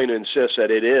not going to insist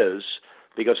that it is,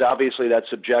 because obviously that's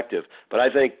subjective. But I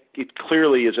think it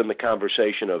clearly is in the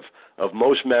conversation of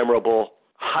most memorable,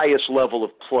 highest level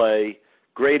of play,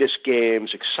 greatest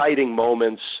games, exciting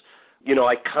moments,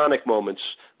 iconic moments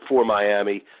for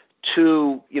Miami,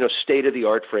 2,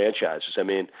 state-of-the-art franchises. I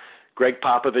mean, Greg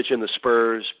Popovich and the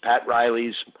Spurs, Pat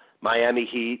Riley's Miami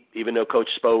Heat, even though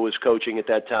Coach Spo was coaching at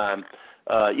that time,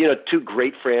 2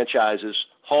 great franchises,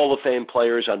 Hall of Fame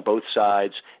players on both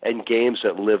sides, and games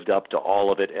that lived up to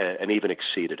all of it and even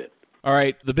exceeded it. All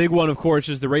right, the big one, of course,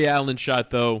 is the Ray Allen shot,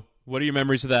 though. What are your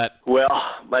memories of that? Well,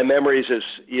 my memories is,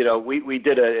 we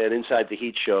did an Inside the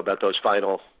Heat show about those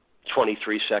final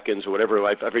 23 seconds or whatever.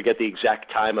 I forget the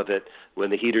exact time of it,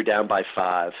 when the Heat are down by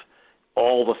 5.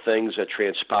 All the things that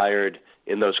transpired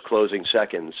in those closing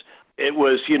seconds. It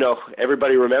was,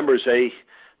 everybody remembers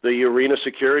the arena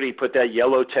security put that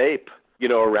yellow tape,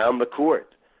 around the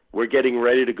court. We're getting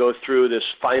ready to go through this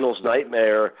finals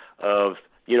nightmare of,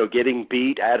 getting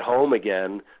beat at home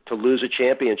again to lose a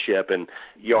championship, and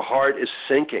your heart is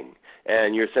sinking,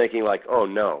 and you're thinking like, oh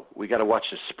no, we got to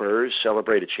watch the Spurs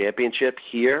celebrate a championship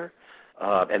here,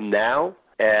 and now,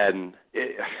 and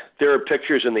there are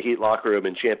pictures in the Heat locker room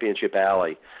in Championship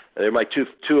Alley. They're my two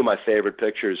of my favorite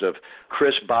pictures of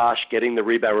Chris Bosh getting the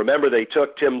rebound. Remember, they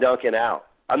took Tim Duncan out.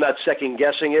 I'm not second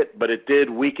guessing it, but it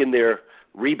did weaken their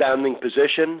rebounding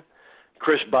position.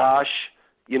 Chris Bosh,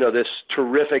 this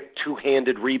terrific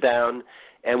two-handed rebound.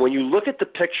 And when you look at the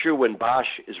picture when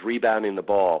Bosh is rebounding the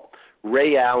ball,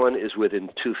 Ray Allen is within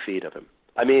 2 feet of him.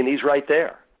 I mean, he's right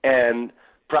there. And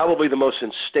probably the most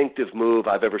instinctive move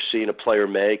I've ever seen a player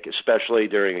make, especially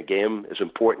during a game as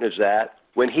important as that,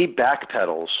 when he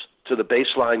backpedals to the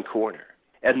baseline corner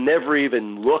and never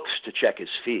even looks to check his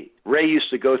feet. Ray used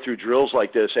to go through drills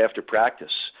like this after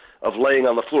practice of laying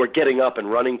on the floor, getting up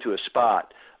and running to a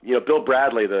spot. Bill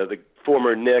Bradley, the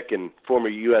former Knick and former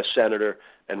U.S. Senator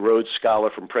and Rhodes Scholar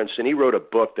from Princeton, he wrote a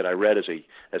book that I read as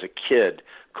a kid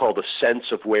called A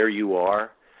Sense of Where You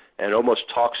Are, and almost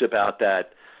talks about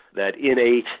that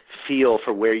innate feel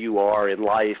for where you are in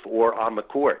life or on the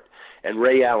court. And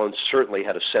Ray Allen certainly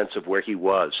had a sense of where he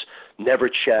was. Never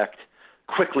checked,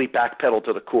 quickly backpedaled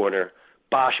to the corner.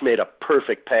 Bosh made a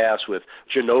perfect pass with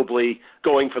Ginobili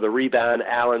going for the rebound.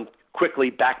 Allen quickly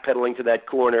backpedaling to that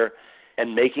corner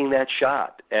and making that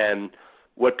shot. And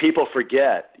what people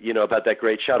forget, about that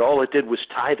great shot, all it did was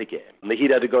tie the game. And the Heat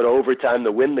had to go to overtime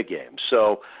to win the game.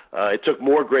 So it took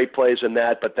more great plays than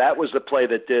that, but that was the play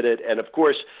that did it. And, of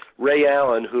course, Ray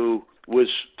Allen, who was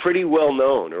pretty well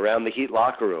known around the Heat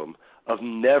locker room of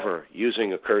never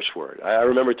using a curse word. I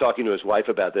remember talking to his wife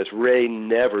about this. Ray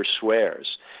never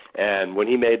swears. And when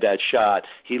he made that shot,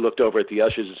 he looked over at the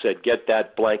ushers and said, "Get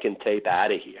that blank and tape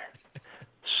out of here."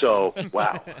 So,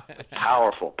 wow,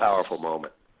 powerful, powerful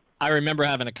moment. I remember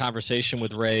having a conversation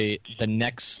with Ray the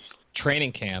next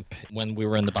training camp when we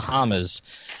were in the Bahamas,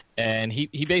 and he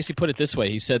basically put it this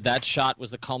way. He said that shot was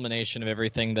the culmination of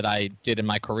everything that I did in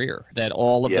my career, that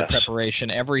all of the preparation,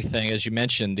 everything, as you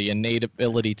mentioned, the innate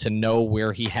ability to know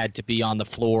where he had to be on the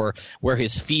floor, where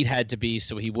his feet had to be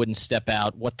so he wouldn't step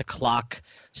out, what the clock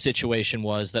situation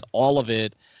was, that all of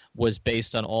it was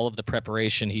based on all of the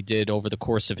preparation he did over the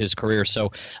course of his career.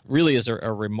 So really is a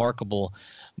remarkable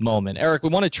moment. Eric, we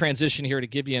want to transition here to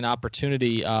give you an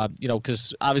opportunity,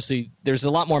 because obviously there's a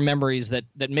lot more memories that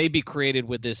may be created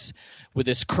with this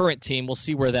current team. We'll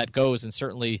see where that goes, and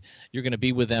certainly you're going to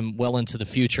be with them well into the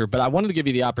future. But I wanted to give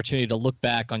you the opportunity to look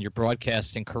back on your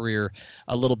broadcasting career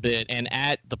a little bit and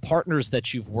at the partners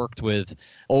that you've worked with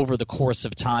over the course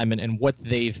of time and what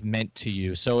they've meant to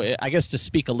you. So I guess to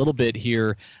speak a little bit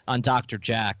here on Dr.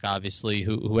 Jack, obviously,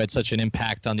 who had such an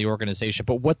impact on the organization,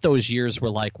 but what those years were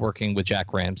like working with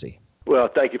Jack Ramsay. Well,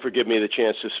 thank you for giving me the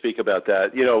chance to speak about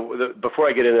that. Before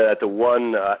I get into that,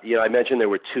 I mentioned there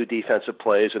were two defensive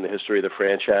plays in the history of the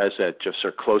franchise that just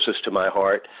are closest to my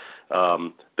heart.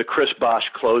 The Chris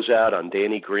Bosh closeout on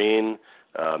Danny Green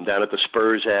down at the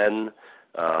Spurs end.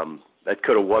 That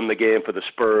could have won the game for the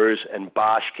Spurs, and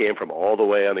Bosh came from all the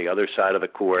way on the other side of the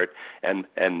court and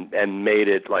made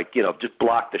it just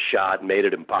blocked the shot and made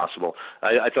it impossible.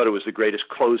 I thought it was the greatest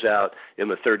closeout in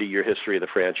the 30-year history of the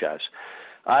franchise.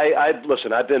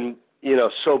 Listen, I've been,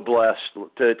 so blessed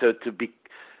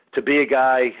to be a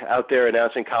guy out there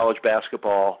announcing college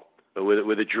basketball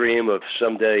with a dream of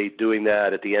someday doing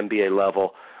that at the NBA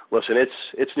level. Listen,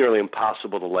 it's nearly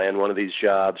impossible to land one of these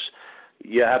jobs.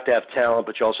 You have to have talent,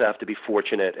 but you also have to be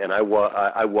fortunate. And I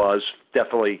was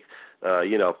definitely,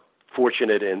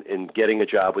 fortunate in getting a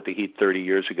job with the Heat 30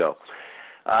 years ago.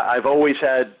 I've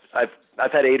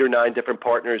had 8 or 9 different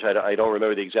partners. I don't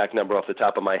remember the exact number off the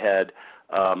top of my head.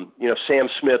 Sam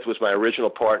Smith was my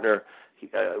original partner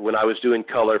when I was doing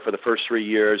color for the first 3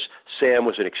 years. Sam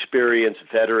was an experienced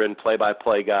veteran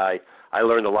play-by-play guy. I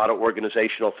learned a lot of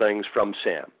organizational things from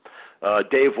Sam.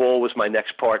 Dave Wohl was my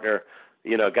next partner,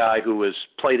 a guy who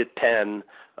played at Penn.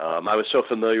 I was so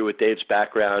familiar with Dave's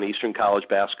background, Eastern College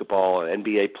basketball, an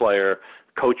NBA player,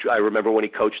 coach. I remember when he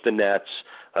coached the Nets.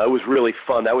 It was really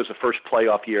fun. That was the first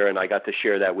playoff year, and I got to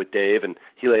share that with Dave, and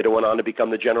he later went on to become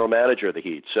the general manager of the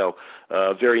Heat. So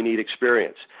very neat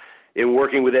experience. In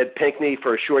working with Ed Pinckney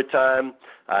for a short time,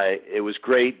 it was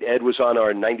great. Ed was on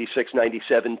our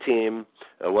 96-97 team,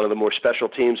 one of the more special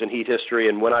teams in Heat history,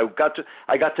 and when I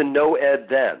got to know Ed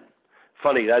then.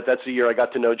 Funny, that's the year I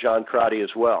got to know John Crotty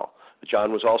as well.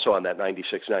 John was also on that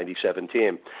 96-97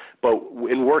 team. But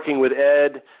in working with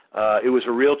Ed, it was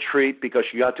a real treat because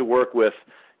you got to work with,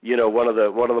 one of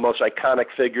the most iconic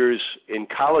figures in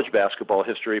college basketball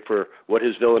history for what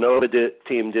his Villanova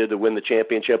team did to win the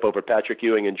championship over Patrick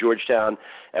Ewing in Georgetown.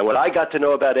 And what I got to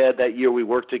know about Ed that year we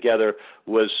worked together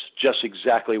was just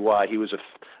exactly why he was a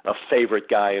favorite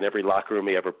guy in every locker room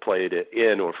he ever played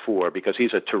in or for, because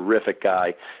he's a terrific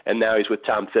guy. And now he's with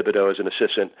Tom Thibodeau as an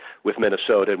assistant with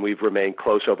Minnesota, and we've remained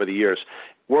close over the years.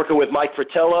 Working with Mike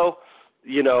Fratello,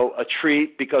 a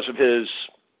treat because of his,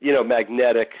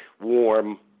 magnetic,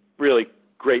 warm, really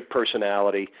great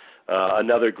personality,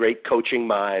 another great coaching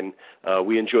mind.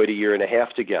 We enjoyed a year and a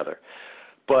half together.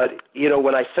 But,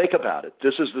 when I think about it,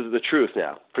 this is the truth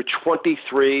now. For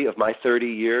 23 of my 30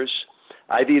 years,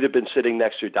 I've either been sitting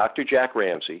next to Dr. Jack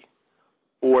Ramsay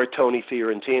or Tony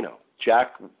Fiorentino.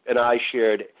 Jack and I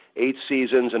shared 8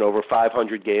 seasons and over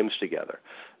 500 games together.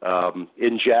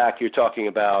 In Jack, you're talking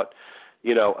about,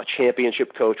 a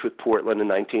championship coach with Portland in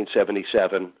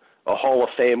 1977, a Hall of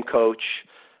Fame coach,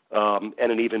 and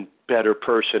an even better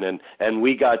person. And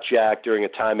we got Jack during a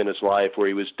time in his life where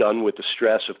he was done with the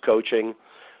stress of coaching.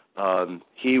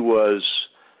 He was,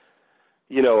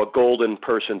 a golden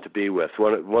person to be with,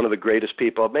 one of the greatest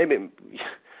people, maybe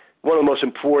one of the most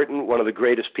important, one of the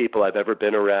greatest people I've ever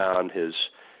been around.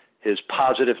 His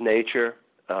positive nature,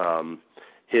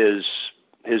 his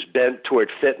bent toward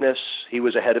fitness. He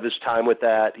was ahead of his time with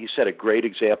that. He set a great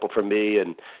example for me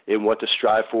in what to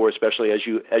strive for, especially as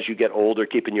you get older,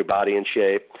 keeping your body in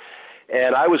shape.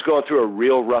 And I was going through a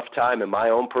real rough time in my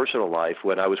own personal life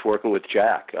when I was working with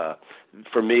Jack.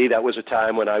 For me, that was a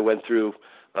time when I went through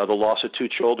the loss of 2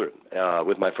 children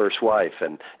with my first wife,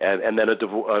 and then a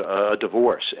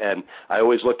divorce. And I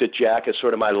always looked at Jack as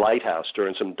sort of my lighthouse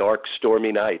during some dark,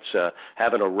 stormy nights.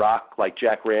 Having a rock like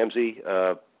Jack Ramsay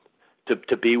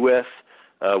to be with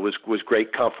was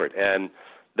great comfort. And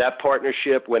that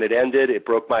partnership, when it ended, it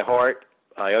broke my heart.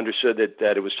 I understood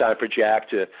that it was time for Jack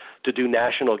to do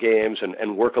national games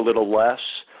and work a little less.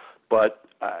 But,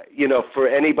 for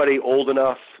anybody old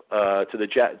enough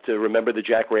to remember the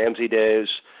Jack Ramsay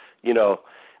days.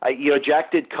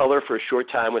 Jack did color for a short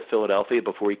time with Philadelphia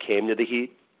before he came to the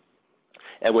Heat.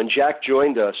 And when Jack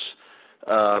joined us,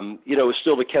 it was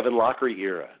still the Kevin Lockery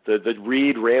era. The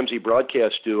Reed-Ramsey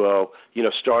broadcast duo,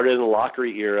 started in the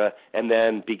Lockery era and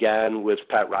then began with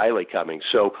Pat Riley coming.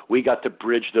 So we got to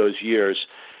bridge those years.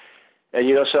 And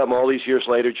something, all these years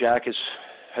later, Jack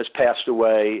has passed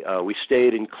away. We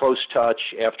stayed in close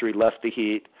touch after he left the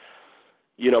Heat.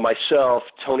 Myself,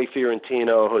 Tony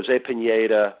Fiorentino, Jose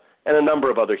Pineda, and a number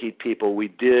of other Heat people, we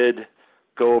did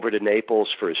go over to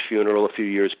Naples for his funeral a few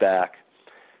years back.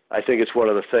 I think it's one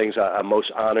of the things I'm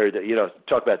most honored.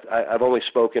 Talk about. I've only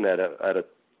spoken at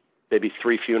maybe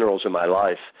 3 funerals in my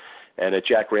life, and at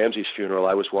Jack Ramsay's funeral,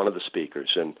 I was one of the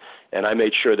speakers, and I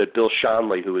made sure that Bill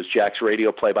Schonely, who was Jack's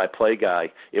radio play-by-play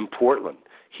guy in Portland,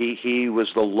 he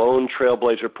was the lone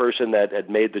trailblazer person that had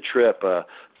made the trip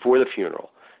for the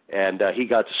funeral, and he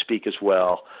got to speak as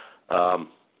well.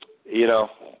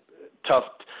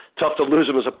 Tough to lose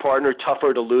him as a partner,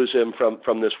 tougher to lose him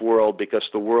from this world, because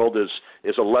the world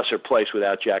is a lesser place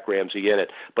without Jack Ramsay in it.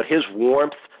 But his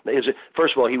warmth,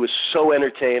 first of all, he was so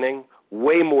entertaining,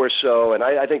 way more so, and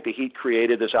I think the Heat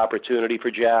created this opportunity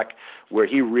for Jack where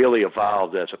he really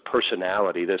evolved as a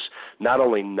personality, this not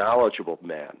only knowledgeable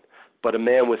man, but a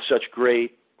man with such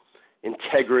great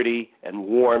integrity and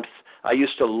warmth. I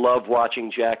used to love watching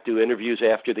Jack do interviews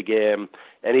after the game,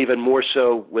 and even more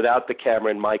so without the camera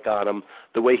and mic on him,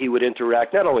 the way he would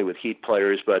interact not only with Heat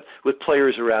players, but with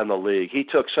players around the league. He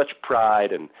took such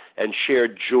pride and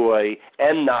shared joy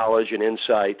and knowledge and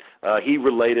insight. He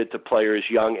related to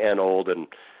players young and old, and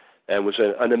was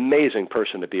an amazing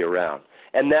person to be around.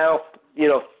 And now,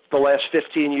 the last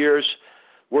 15 years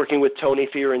working with Tony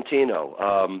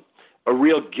Fiorentino, a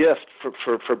real gift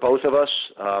for both of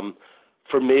us.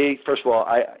 For me, first of all,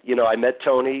 I met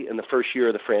Tony in the first year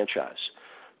of the franchise.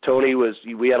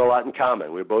 We had a lot in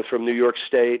common. We were both from New York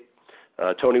State.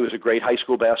 Tony was a great high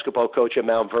school basketball coach at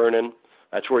Mount Vernon.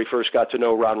 That's where he first got to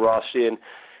know Ron Rothstein.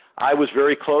 I was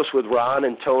very close with Ron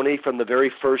and Tony from the very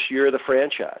first year of the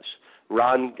franchise.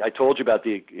 Ron, I told you about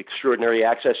the extraordinary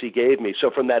access he gave me. So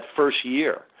from that first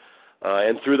year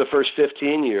and through the first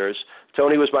 15 years,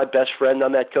 Tony was my best friend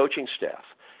on that coaching staff.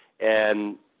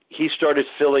 And he started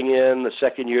filling in the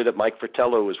second year that Mike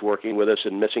Fratello was working with us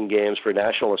and missing games for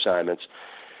national assignments.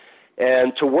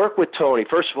 And to work with Tony,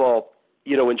 first of all,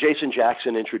 when Jason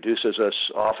Jackson introduces us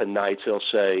often nights, he'll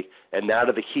say, and now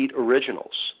to the Heat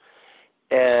Originals.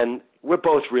 And we're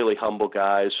both really humble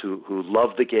guys who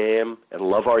love the game and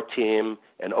love our team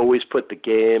and always put the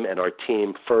game and our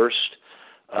team first.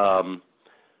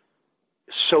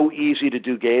 So easy to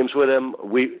do games with him.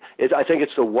 I think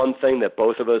it's the one thing that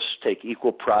both of us take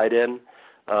equal pride in,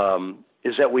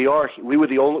 is that we were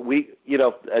the only,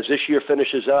 as this year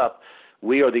finishes up,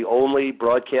 we are the only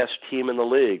broadcast team in the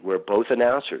league where both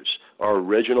announcers are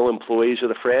original employees of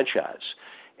the franchise.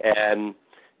 And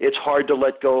it's hard to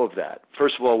let go of that.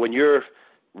 First of all, when you're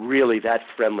really that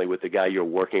friendly with the guy you're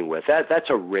working with, that's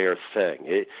a rare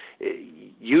thing.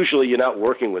 Usually you're not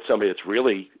working with somebody that's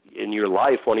really in your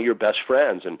life, one of your best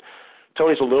friends. And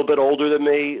Tony's a little bit older than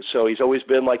me, so he's always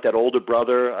been like that older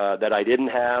brother that I didn't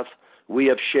have. We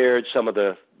have shared some of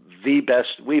the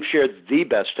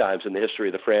best times in the history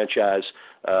of the franchise,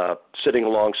 sitting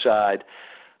alongside.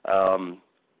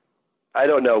 I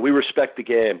don't know. We respect the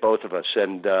game, both of us,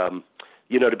 and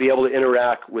to be able to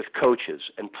interact with coaches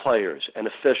and players and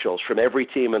officials from every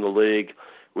team in the league,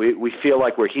 we feel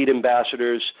like we're Heat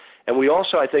ambassadors, and we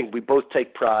also, I think, we both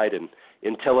take pride in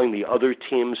telling the other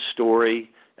team's story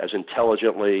as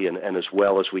intelligently and as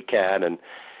well as we can.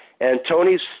 And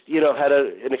Tony's, had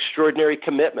an extraordinary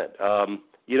commitment.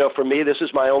 For me, this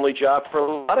is my only job. For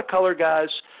a lot of color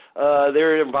guys,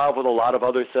 they're involved with a lot of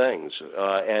other things.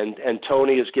 And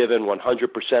Tony has given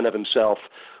 100% of himself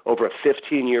over a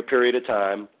 15-year period of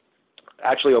time,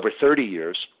 actually over 30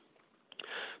 years.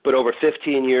 But over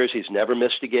 15 years, he's never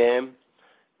missed a game.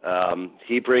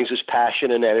 He brings his passion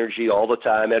and energy all the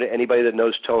time. Anybody that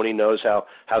knows Tony knows how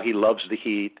he loves the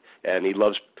Heat, and he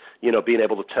loves, being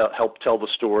able to help tell the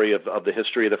story of the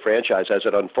history of the franchise as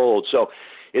it unfolds. So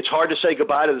it's hard to say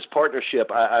goodbye to this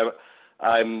partnership.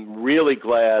 I'm really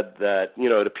glad that,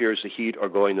 it appears the Heat are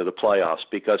going to the playoffs,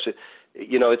 because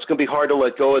it's going to be hard to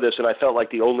let go of this, and I felt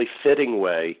like the only fitting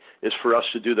way is for us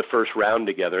to do the first round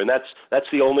together, and that's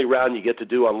the only round you get to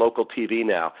do on local TV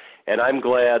now. And I'm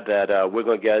glad that we're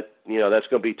going to get, that's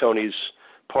going to be Tony's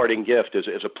parting gift as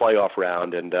a playoff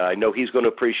round, and I know he's going to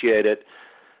appreciate it.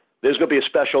 There's going to be a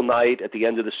special night at the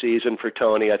end of the season for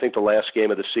Tony. I think the last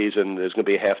game of the season, there's going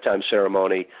to be a halftime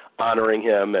ceremony honoring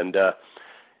him, and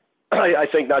I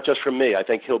think not just from me. I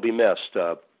think he'll be missed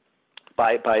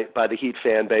by the Heat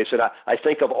fan base. And I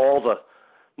think of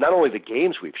not only the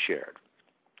games we've shared.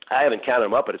 I haven't counted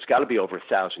them up, but it's got to be over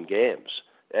 1,000 games.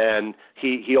 And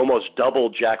he almost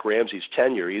doubled Jack Ramsey's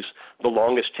tenure. He's the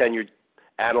longest tenured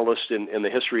analyst in the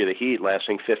history of the Heat,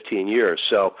 lasting 15 years.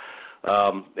 So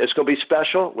it's going to be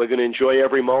special. We're going to enjoy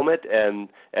every moment, and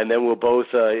then we'll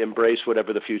both embrace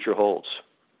whatever the future holds.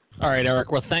 All right,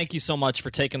 Eric. Well, thank you so much for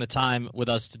taking the time with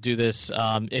us to do this.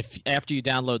 If after you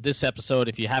download this episode,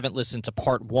 if you haven't listened to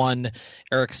part 1,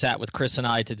 Eric sat with Chris and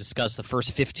I to discuss the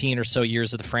first 15 or so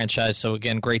years of the franchise. So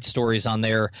again, great stories on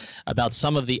there about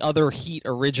some of the other Heat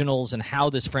originals and how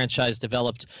this franchise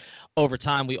developed over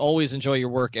time. We always enjoy your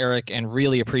work, Eric, and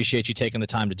really appreciate you taking the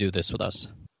time to do this with us.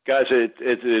 Guys,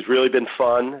 it's really been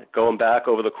fun going back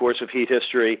over the course of Heat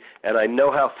history, and I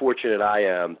know how fortunate I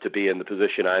am to be in the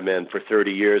position I'm in for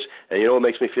 30 years. And you know what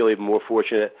makes me feel even more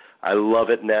fortunate? I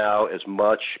love it now as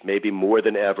much, maybe more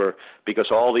than ever, because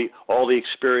all the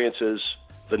experiences,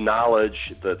 the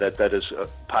knowledge that is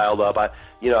piled up,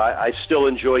 I still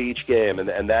enjoy each game,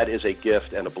 and that is a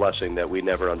gift and a blessing that we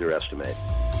never underestimate.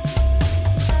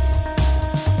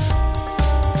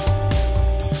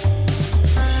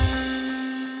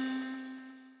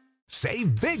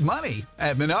 Save big money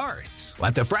at Menards.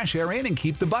 Let the fresh air in and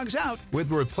keep the bugs out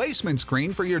with replacement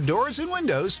screen for your doors and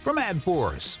windows from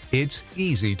AdForce. It's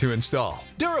easy to install,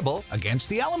 durable against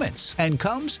the elements, and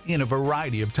comes in a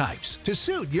variety of types to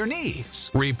suit your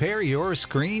needs. Repair your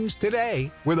screens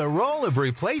today with a roll of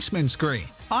replacement screen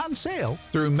on sale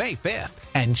through May 5th.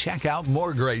 And check out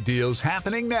more great deals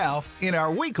happening now in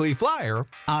our weekly flyer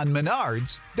on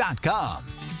Menards.com.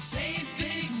 Save big